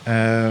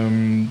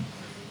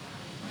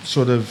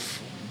 Sort of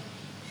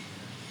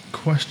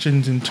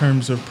questions in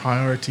terms of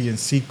priority and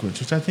sequence,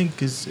 which I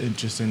think is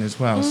interesting as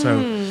well.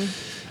 So,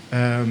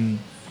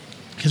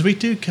 because we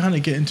do kind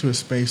of get into a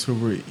space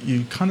where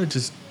you kind of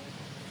just,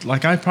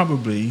 like I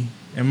probably,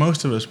 and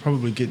most of us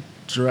probably get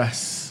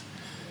dressed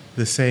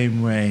the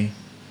same way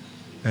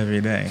every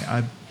day.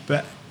 I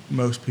bet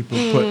most people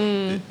put,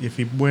 if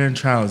you're wearing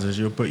trousers,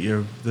 you'll put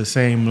the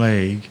same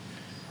leg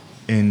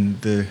in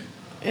the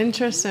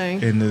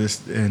Interesting.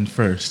 in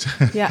first.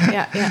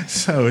 Yeah.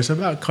 So it's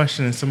about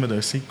questioning some of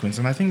those sequences.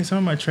 And I think in some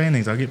of my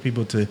trainings, I'll get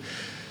people to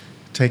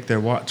take their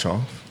watch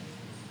off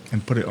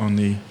and put it on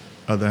the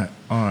other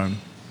arm.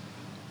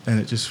 And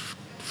it just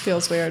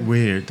Feels weird.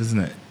 Weird, doesn't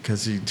it?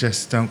 Because you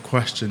just don't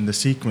question the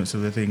sequence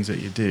of the things that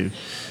you do.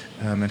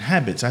 And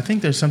habits. I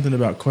think there's something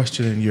about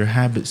questioning your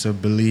habits of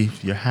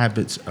belief, your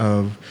habits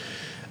of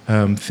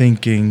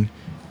thinking,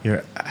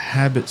 your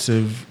habits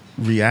of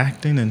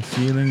reacting and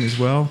feeling as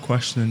well,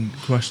 questioning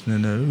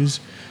those,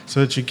 so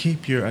that you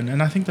keep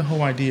and I think the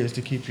whole idea is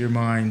to keep your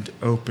mind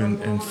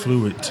open and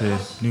fluid to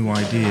new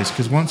ideas,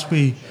 because once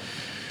we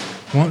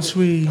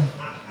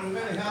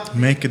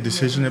make a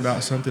decision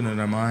about something and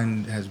our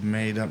mind has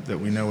made up that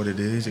we know what it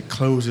is, it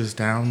closes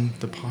down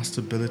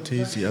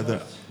the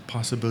other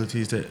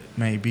possibilities that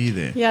may be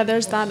there. Yeah,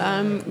 there's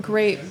that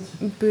great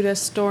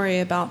Buddhist story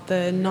about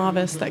the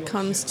novice that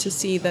comes to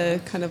see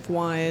the kind of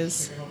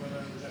wise,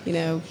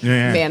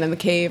 man in the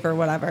cave or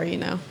whatever,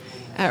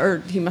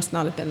 or he must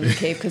not have been in the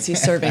cave because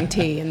he's serving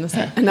tea in this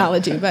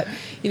analogy. But,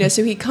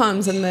 so he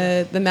comes and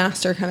the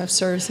master kind of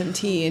serves him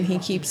tea, and he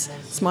keeps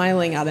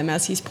smiling at him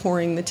as he's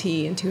pouring the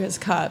tea into his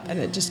cup, and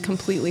it just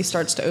completely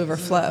starts to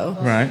overflow.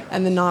 Right.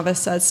 And the novice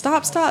says,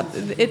 stop,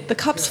 the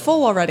cup's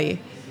full already.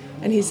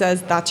 And he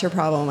says, that's your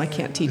problem, I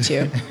can't teach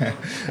you.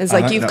 It's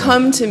like, you've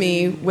come to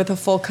me with a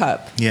full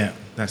cup. Yeah.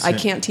 I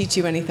can't teach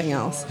you anything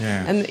else.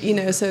 Yeah.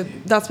 And so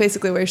that's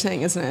basically what you're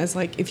saying, isn't it? It's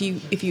like if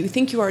you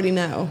think you already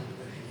know,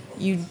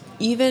 you,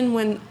 even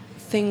when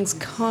things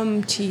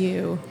come to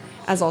you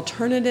as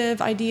alternative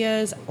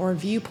ideas or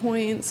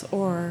viewpoints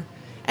or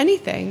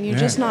anything, you're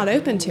just not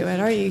open to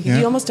it, are you? Yeah.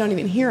 You almost don't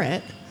even hear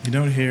it. You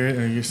don't hear it,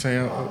 or you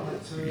say,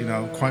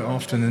 quite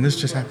often, and this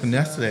just happened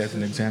yesterday as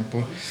an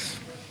example.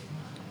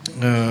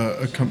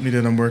 A company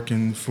that I'm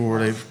working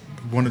for,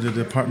 one of the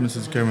departments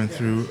is going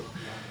through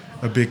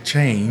a big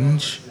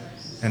change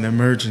and they're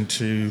merging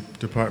two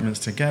departments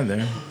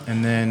together,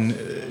 and then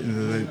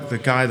the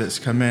guy that's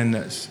come in,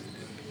 that's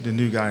the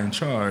new guy in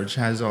charge,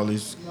 has all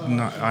these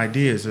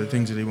ideas or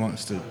things that he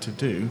wants to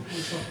do,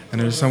 and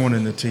there's someone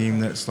in the team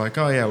that's like,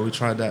 oh yeah, we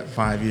tried that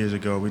 5 years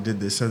ago, we did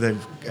this, so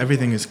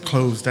everything is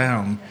closed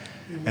down,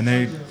 and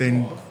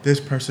this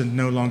person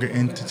no longer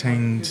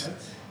entertained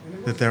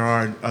that there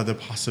are other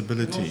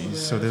possibilities,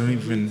 so they don't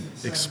even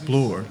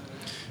explore.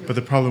 But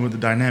the problem with the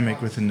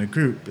dynamic within the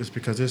group is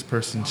because this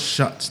person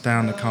shuts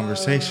down the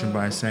conversation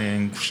by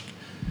saying,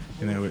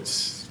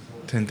 it's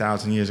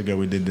 10,000 years ago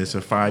we did this,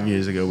 or 5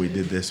 years ago we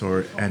did this,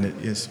 and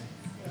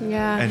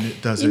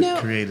it doesn't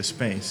create a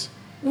space.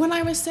 When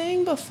I was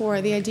saying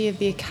before, the idea of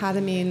the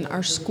academy and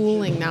our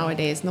schooling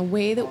nowadays and the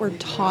way that we're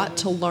taught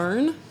to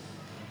learn,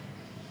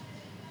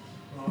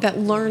 that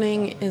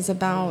learning is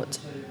about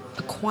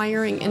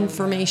acquiring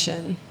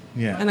information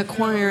and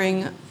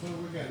acquiring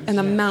an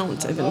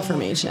amount of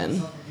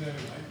information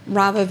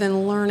rather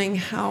than learning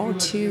how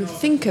to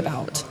think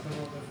about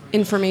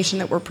information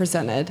that we're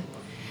presented.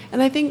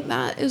 And I think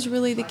that is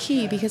really the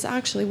key, because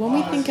actually when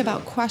we think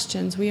about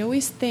questions, we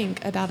always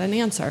think about an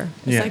answer.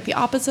 It's like the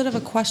opposite of a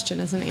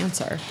question is an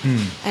answer.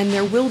 And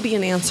there will be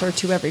an answer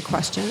to every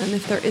question. And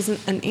if there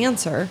isn't an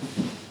answer,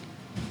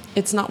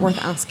 it's not worth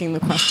asking the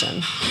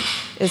question,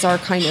 is our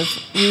kind of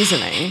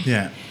reasoning.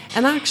 Yeah.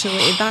 And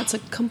actually, that's a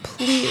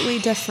completely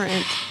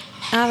different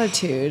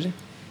attitude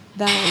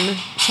than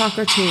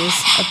Socrates.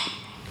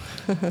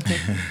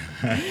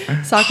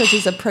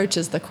 Socrates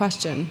approaches the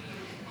question,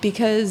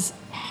 because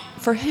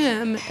for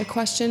him, a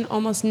question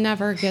almost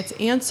never gets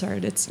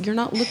answered. You're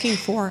not looking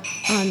for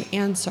an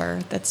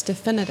answer that's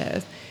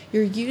definitive.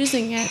 You're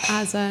using it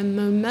as a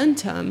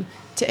momentum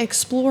to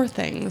explore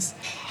things.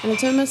 And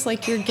it's almost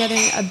like you're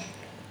getting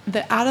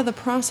out of the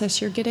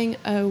process, you're getting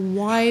a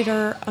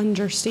wider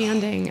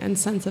understanding and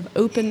sense of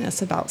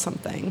openness about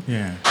something.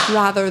 Yeah.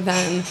 Rather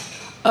than,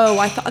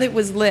 I thought it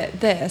was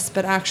this,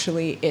 but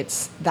actually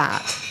it's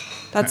that.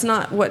 That's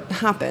not what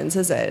happens,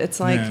 is it? It's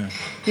like,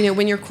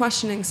 when you're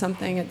questioning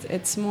something,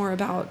 it's more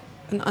about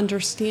an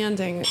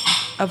understanding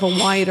of a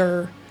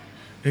wider...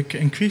 It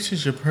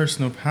increases your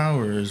personal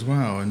power as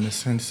well, in the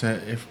sense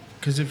that if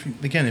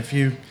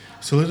you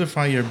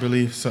solidify your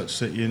belief such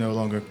that you no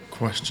longer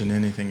question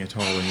anything at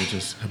all and you're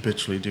just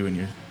habitually doing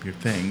your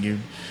thing,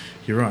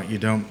 you're right, you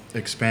don't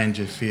expand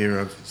your sphere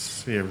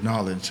of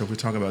knowledge. So if we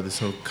talk about this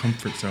whole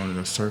comfort zone and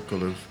a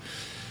circle of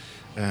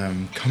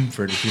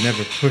comfort, if you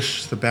never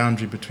push the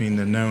boundary between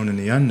the known and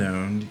the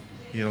unknown,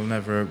 you'll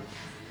never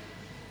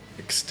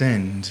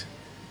extend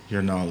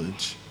your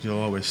knowledge. You'll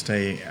always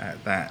stay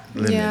at that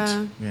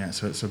limit. Yeah.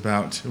 So it's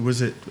about,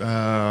 was it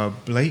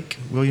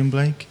William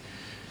Blake?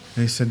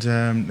 And he said,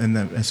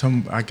 and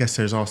some, I guess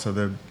there's also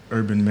the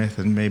urban myth,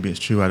 and maybe it's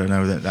true, I don't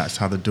know, that's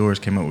how the Doors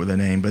came up with the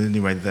name. But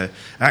anyway, the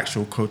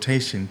actual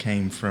quotation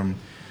came from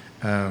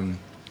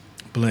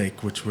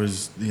Blake, which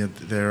was,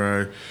 there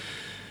are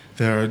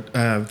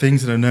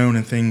things that are known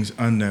and things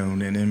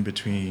unknown, and in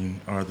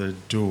between are the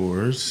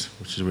doors,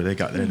 which is where they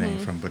got their name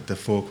from. But the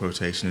full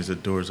quotation is the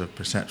doors of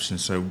perception.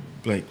 So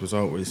Blake was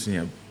always,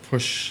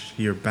 push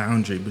your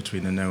boundary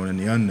between the known and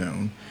the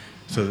unknown,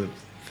 so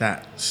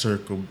that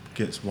circle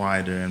gets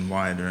wider and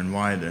wider and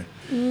wider,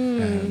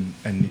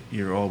 and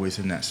you're always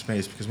in that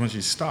space. Because once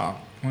you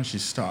stop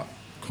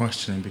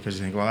questioning, because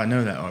you think, well, I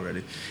know that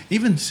already.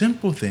 Even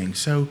simple things.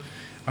 So,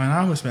 and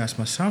I always ask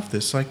myself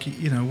this, like,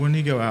 when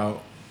you go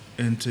out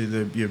into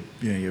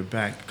your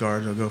back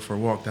garden or go for a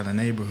walk down a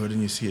neighborhood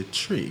and you see a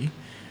tree,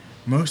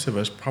 most of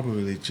us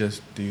probably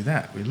just do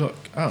that. We look,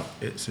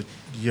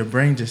 your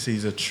brain just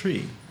sees a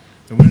tree.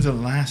 And when's the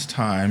last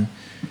time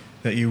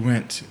that you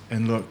went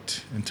and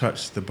looked and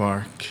touched the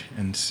bark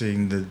and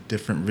seeing the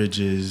different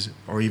ridges,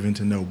 or even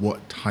to know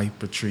what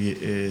type of tree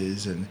it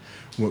is and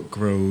what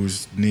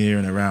grows near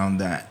and around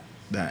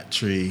that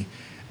tree?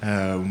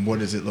 What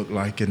does it look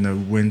like in the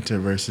winter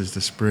versus the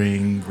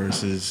spring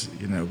versus,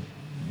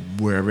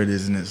 wherever it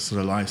is in its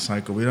sort of life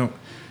cycle? We don't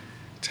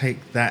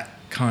take that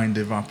kind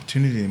of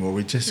opportunity anymore.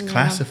 We just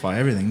classify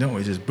everything, don't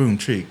we? Just boom,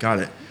 tree, got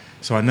it.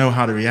 So I know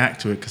how to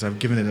react to it because I've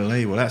given it a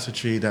label. That's a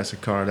tree, that's a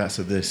car, that's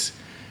a this.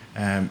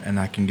 And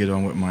I can get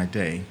on with my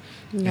day.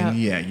 Yep. And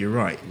yeah, you're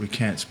right. We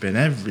can't spend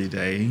every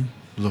day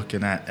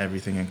looking at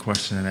everything and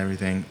questioning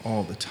everything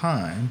all the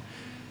time.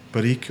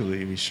 But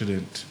equally, we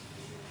shouldn't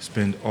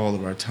spend all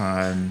of our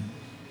time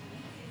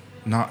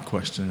not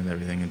questioning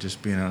everything and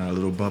just being in our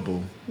little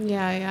bubble.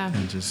 Yeah.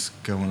 And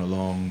just going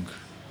along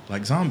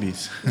like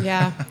zombies.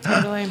 Yeah,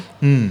 totally.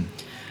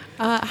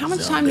 How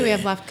much time do we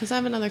have left? Because I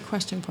have another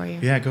question for you.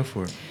 Yeah, go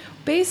for it.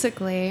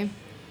 Basically,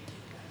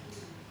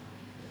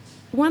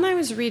 when I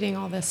was reading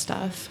all this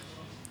stuff,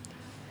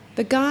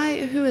 the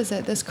guy, who is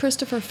it? This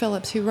Christopher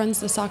Phillips, who runs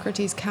the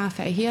Socrates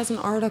Cafe, he has an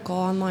article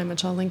online,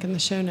 which I'll link in the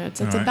show notes.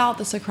 It's about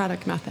the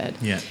Socratic method.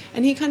 Yeah.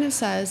 And he kind of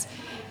says,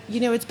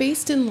 it's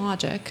based in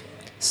logic.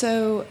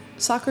 So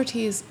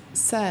Socrates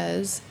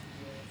says,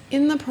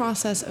 in the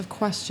process of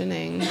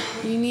questioning,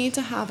 you need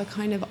to have a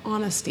kind of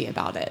honesty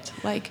about it.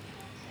 Like,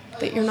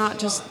 that you're not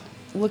just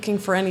looking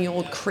for any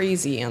old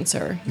crazy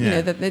answer.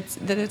 That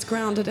it's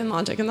grounded in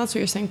logic. And that's what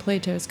you're saying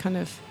Plato is kind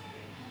of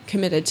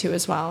committed to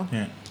as well.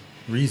 Yeah.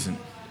 Reason.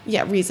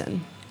 Yeah,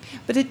 reason.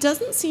 But it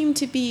doesn't seem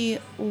to be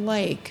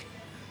like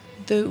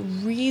the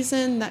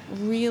reason that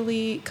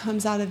really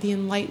comes out of the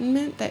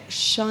Enlightenment that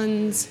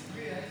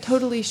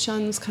totally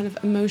shuns kind of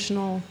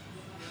emotional,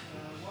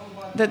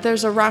 that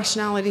there's a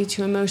rationality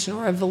to emotion,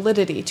 or a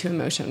validity to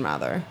emotion,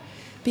 rather.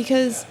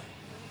 Because,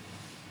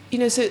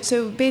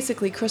 so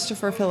basically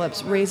Christopher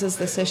Phillips raises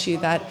this issue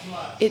that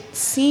it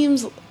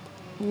seems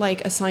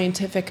like a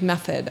scientific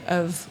method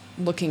of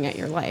looking at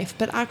your life,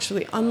 but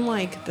actually,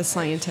 unlike the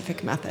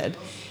scientific method,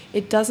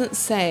 it doesn't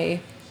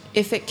say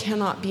if it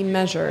cannot be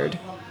measured,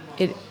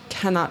 it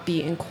cannot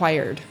be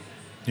inquired.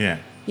 Yeah.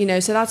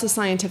 So that's a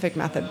scientific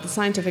method. The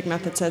scientific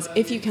method says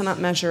if you cannot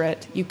measure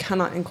it, you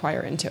cannot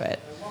inquire into it.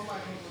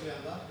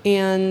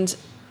 And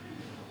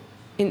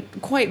in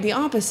quite the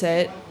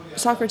opposite,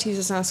 Socrates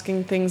is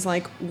asking things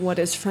like, what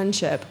is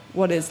friendship?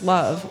 What is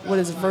love? What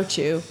is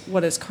virtue?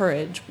 What is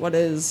courage? What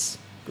is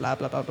blah,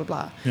 blah, blah, blah,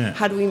 blah. Yeah.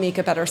 How do we make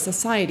a better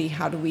society?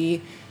 How do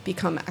we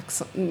become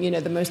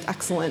the most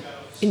excellent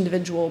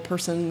individual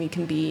person we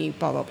can be,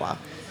 blah, blah, blah.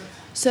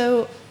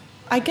 So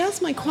I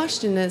guess my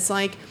question is,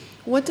 like,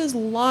 what does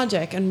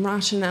logic and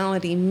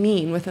rationality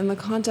mean within the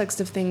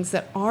context of things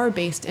that are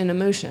based in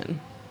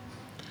emotion?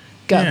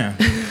 Go. Yeah.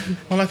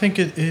 Well, I think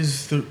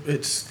it's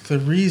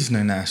the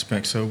reasoning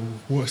aspect. So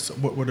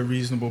what would a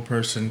reasonable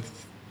person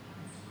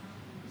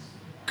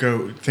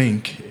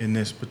think in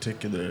this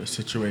particular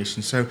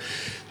situation? So,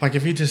 like,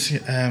 if you just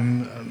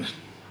I'm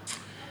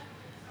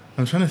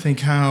trying to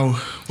think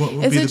what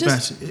would be the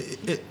best.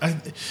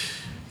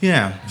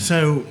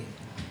 So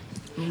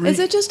is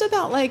it just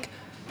about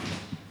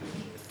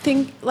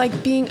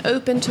being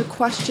open to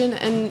question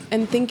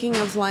and thinking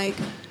of like,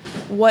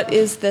 what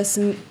does this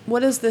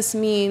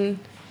mean,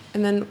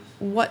 and then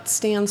what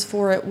stands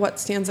for it, what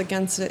stands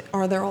against it?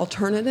 Are there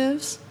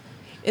alternatives?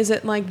 Is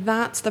it like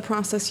that's the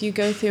process you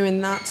go through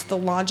and that's the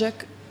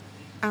logic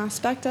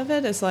aspect of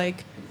it, is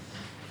like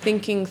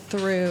thinking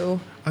through?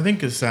 I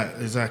think it's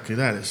exactly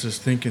that. It's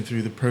just thinking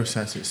through the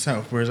process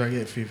itself. Whereas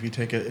if you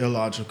take an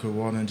illogical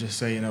one and just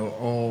say,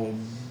 all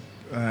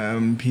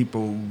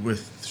people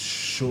with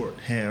short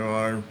hair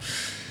are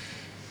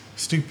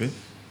stupid,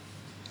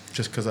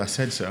 just because I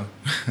said so.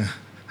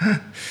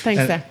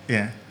 Thanks, there.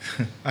 Yeah,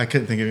 I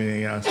couldn't think of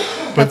anything else.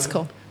 That's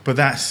cool. But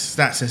that's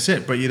just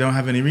it. But you don't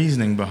have any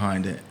reasoning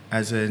behind it.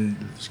 As in,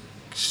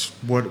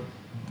 where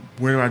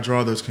do I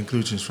draw those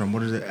conclusions from?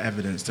 What is the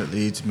evidence that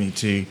leads me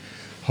to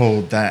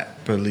hold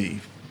that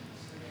belief.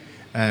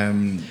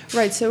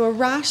 Right. So a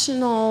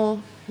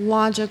rational,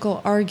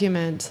 logical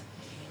argument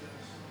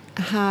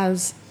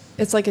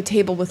it's like a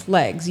table with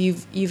legs.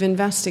 You've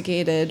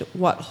investigated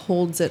what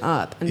holds it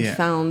up and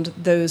found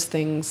those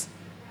things.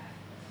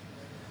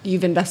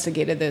 You've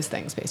investigated those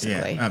things,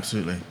 basically. Yeah,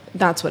 absolutely.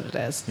 That's what it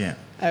is. Yeah.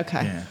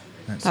 Okay. Yeah.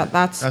 That's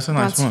a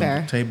nice one.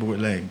 Fair. Table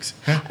with legs.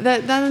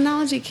 That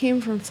analogy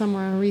came from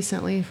somewhere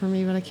recently for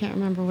me, but I can't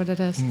remember what it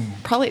is.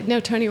 Probably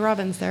Tony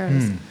Robbins. There it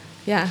is.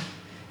 Yeah.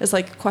 It's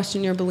like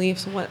question your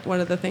beliefs. What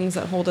are the things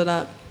that hold it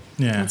up?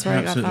 Yeah, that's where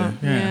absolutely. I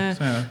got that.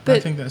 So but, I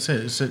think that's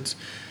it.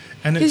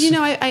 Because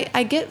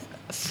I get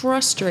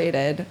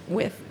frustrated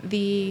with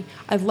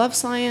I love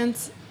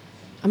science.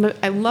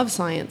 I love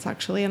science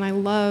actually, and I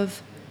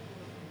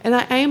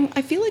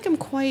feel like I'm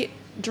quite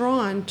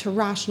drawn to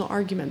rational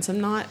arguments.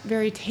 I'm not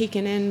very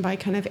taken in by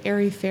kind of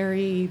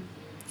airy-fairy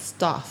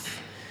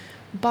stuff.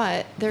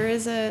 But there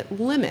is a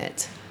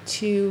limit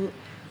to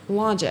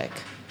logic,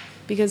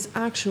 because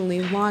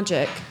actually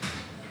logic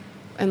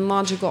and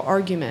logical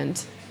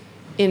argument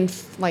in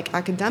like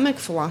academic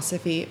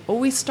philosophy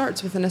always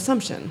starts with an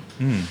assumption.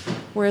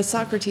 Whereas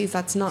Socrates,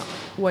 that's not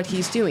what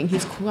he's doing.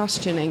 He's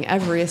questioning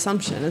every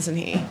assumption, isn't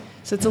he?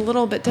 So it's a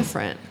little bit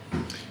different.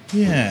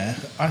 Yeah,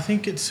 I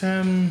think it's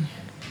coming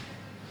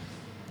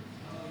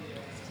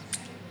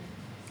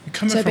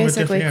so from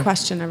basically, a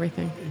question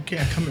everything.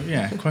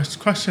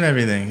 Question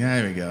everything.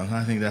 There we go.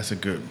 I think that's a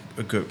good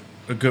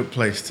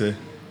place to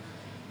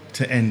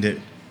end it.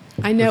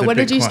 I know. What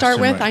did you start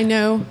with? Mark. I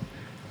know.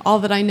 All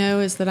that I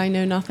know is that I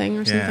know nothing,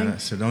 or something. Yeah,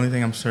 that's it. The only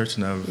thing I'm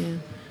certain of is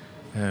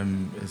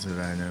that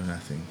I know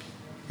nothing.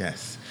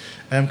 Yes.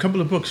 A couple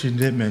of books you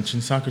did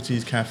mention.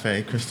 Socrates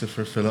Cafe,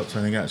 Christopher Phillips.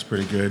 I think that's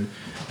pretty good.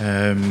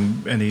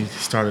 And he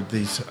started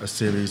a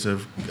series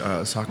of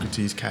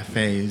Socrates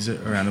cafes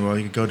around the world.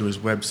 You could go to his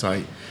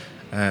website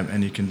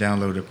and you can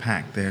download a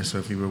pack there. So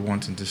if you were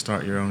wanting to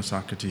start your own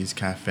Socrates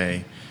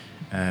Cafe,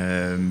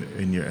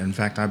 in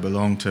fact, I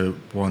belong to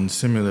one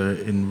similar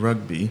in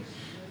rugby.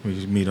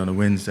 We meet on a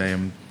Wednesday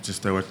and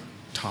just throw a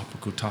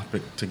topical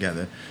topic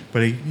together.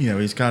 But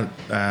he's got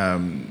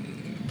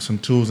some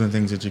tools and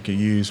things that you can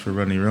use for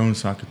running your own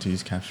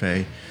Socrates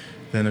Cafe.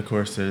 Then, of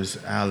course,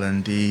 there's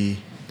Alan D.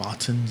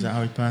 Botton, is that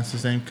how he pronounced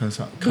his name?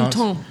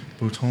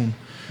 Bouton.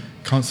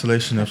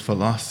 Constellation of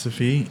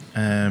Philosophy.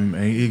 And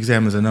he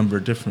examines a number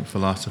of different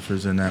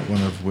philosophers in that,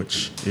 one of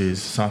which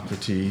is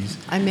Socrates.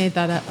 I made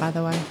that up, by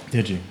the way.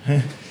 Did you?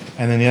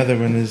 And then the other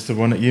one is the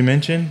one that you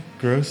mentioned,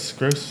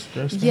 Grossman?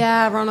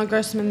 Yeah, Ronald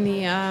Grossman,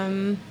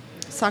 the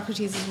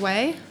Socrates'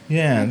 Way.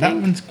 Yeah, that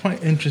one's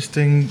quite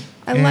interesting.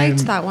 I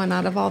liked that one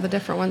out of all the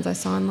different ones I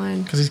saw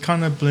online. Because it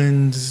kind of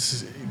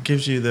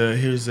gives you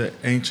here's the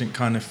ancient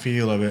kind of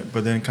feel of it,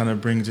 but then kind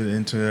of brings it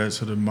into a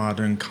sort of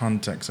modern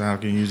context. How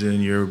can you use it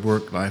in your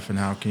work life and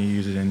how can you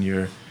use it in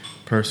your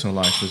personal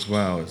life as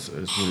well? It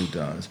really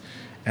does.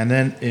 And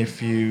then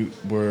if you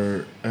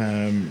were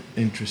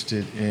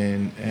interested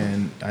in,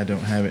 and I don't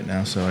have it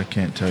now, so I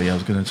can't tell you. I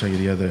was going to tell you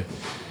the other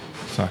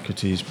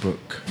Socrates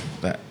book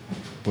that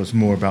was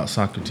more about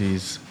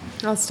Socrates,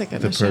 I'll stick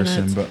it the in the show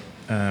person, notes. but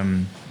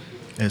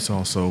it's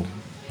also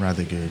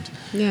rather good.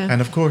 Yeah.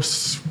 And of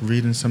course,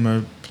 reading some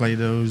of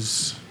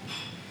Plato's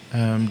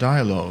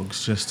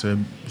dialogues, just to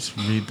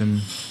read them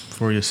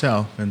for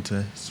yourself and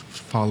to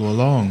follow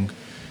along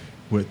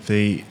with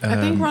the. I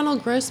think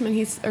Ronald Grossman,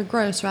 he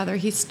starts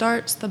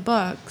the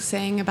book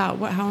saying about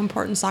how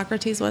important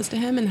Socrates was to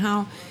him and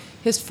how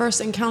his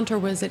first encounter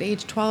was at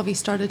age 12. He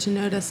started to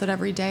notice that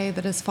every day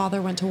that his father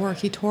went to work,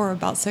 he tore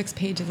about 6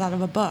 pages out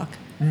of a book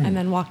and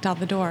then walked out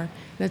the door.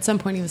 And at some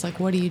point he was like,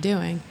 "What are you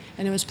doing?"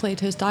 And it was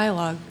Plato's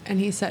dialogue. And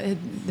he said,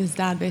 his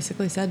dad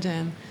basically said to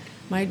him,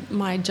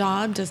 my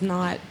job does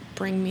not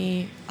bring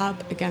me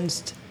up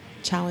against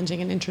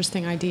challenging and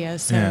interesting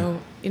ideas. So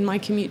in my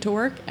commute to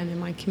work and in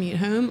my commute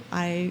home,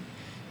 I,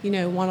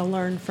 want to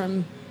learn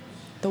from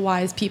the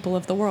wise people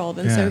of the world.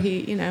 And so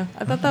I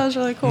thought that was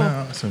really cool.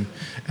 No, awesome.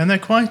 And they're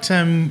quite,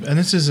 and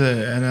this is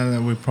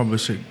and we probably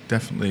should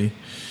definitely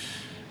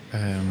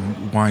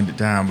wind it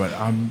down, but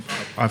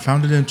I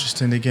found it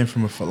interesting, again,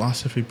 from a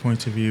philosophy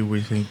point of view.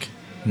 We think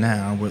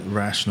now with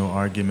rational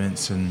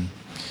arguments and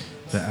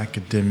the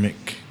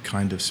academic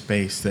kind of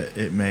space that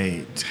it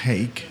may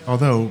take,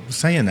 although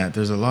saying that,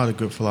 there's a lot of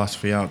good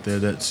philosophy out there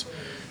that's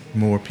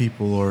more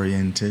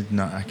people-oriented,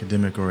 not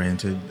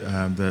academic-oriented,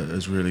 that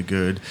is really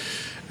good.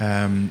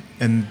 And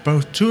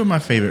two of my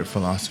favorite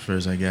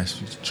philosophers, I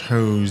guess,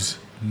 chose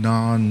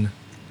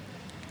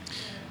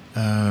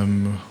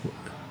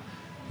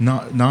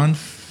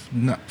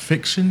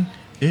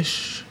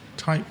non-fiction-ish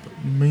type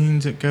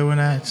means at going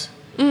at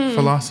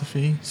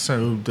philosophy.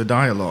 So the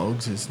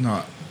dialogues is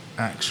not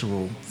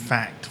actual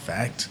fact.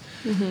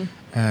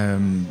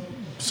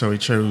 So he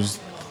chose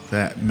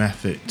that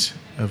method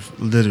of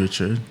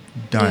literature,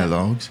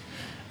 dialogues.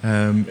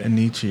 And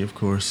Nietzsche, of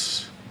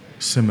course,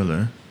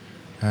 similar,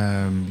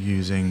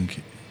 using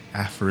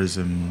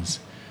aphorisms.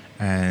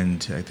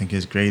 And I think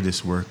his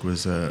greatest work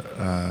was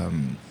Thus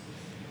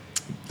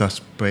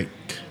Spake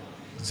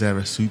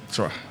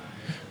Zarathustra,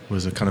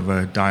 was a kind of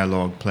a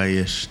dialogue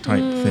play-ish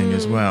type thing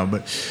as well.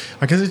 But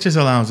I guess it just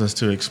allows us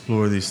to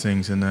explore these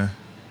things in the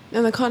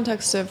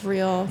context of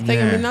real thing.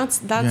 Yeah, I mean,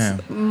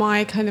 that's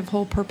my kind of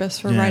whole purpose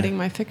for writing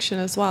my fiction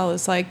as well,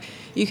 is like,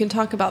 you can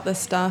talk about this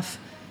stuff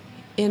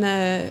in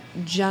a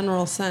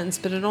general sense,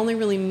 but it only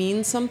really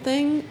means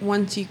something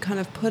once you kind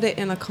of put it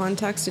in a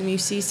context and you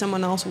see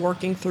someone else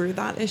working through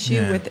that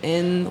issue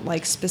within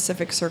like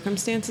specific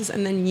circumstances,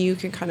 and then you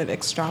can kind of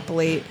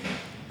extrapolate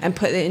and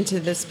put it into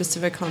the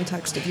specific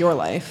context of your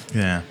life.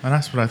 Yeah, and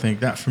that's what I think.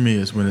 That for me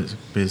is when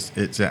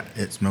it's at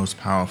its most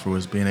powerful,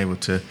 is being able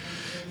to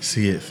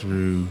see it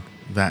through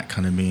that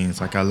kind of means.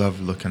 Like, I love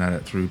looking at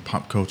it through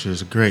pop culture.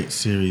 There's a great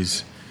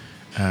series,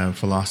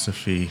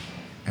 Philosophy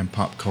and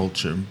Pop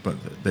Culture, but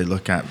they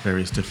look at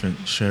various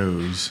different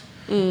shows,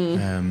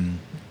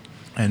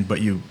 but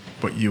you'll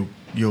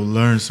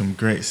learn some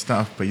great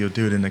stuff, but you'll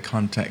do it in the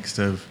context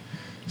of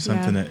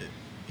something that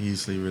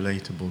easily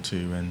relatable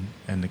to, and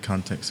in the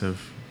context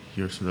of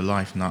your sort of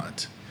life,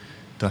 not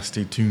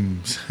dusty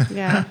tombs.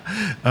 Yeah.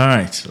 All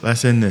right,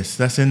 let's end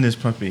this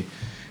puppy.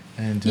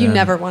 And you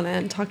never want to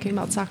end talking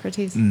about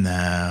Socrates.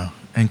 No.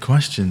 And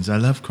questions. I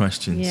love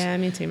questions. Yeah,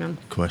 me too, man.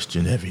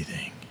 Question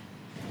everything.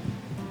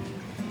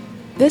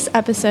 This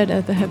episode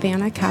of the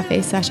Havana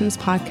Cafe Sessions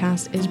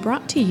podcast is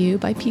brought to you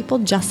by people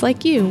just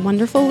like you,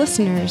 wonderful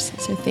listeners.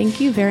 So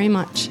thank you very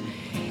much.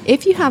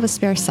 If you have a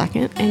spare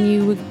second and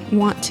you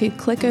want to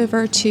click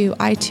over to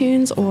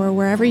iTunes or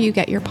wherever you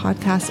get your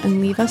podcasts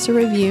and leave us a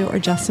review or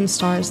just some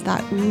stars,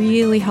 that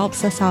really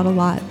helps us out a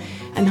lot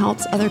and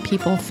helps other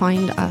people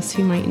find us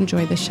who might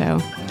enjoy the show.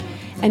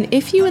 And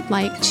if you would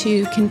like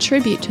to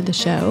contribute to the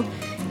show,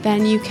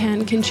 then you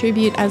can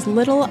contribute as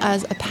little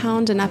as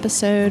 £1 an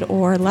episode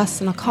or less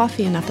than a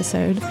coffee an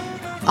episode.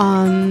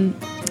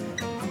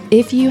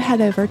 If you head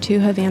over to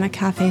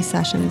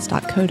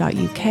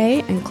havanacafesessions.co.uk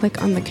and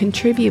click on the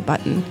contribute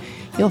button,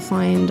 you'll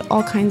find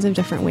all kinds of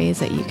different ways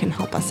that you can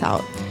help us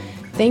out.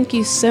 Thank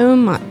you so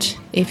much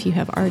if you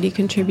have already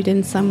contributed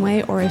in some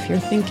way, or if you're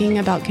thinking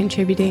about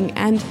contributing,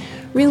 and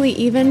really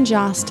even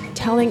just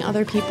telling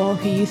other people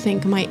who you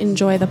think might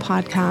enjoy the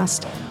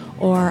podcast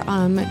or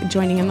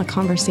joining in the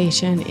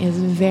conversation is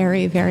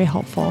very, very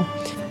helpful.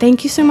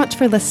 Thank you so much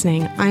for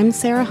listening. I'm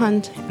Sarah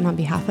Hunt, and on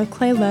behalf of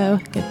Clay Lowe,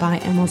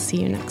 goodbye, and we'll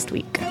see you next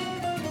week.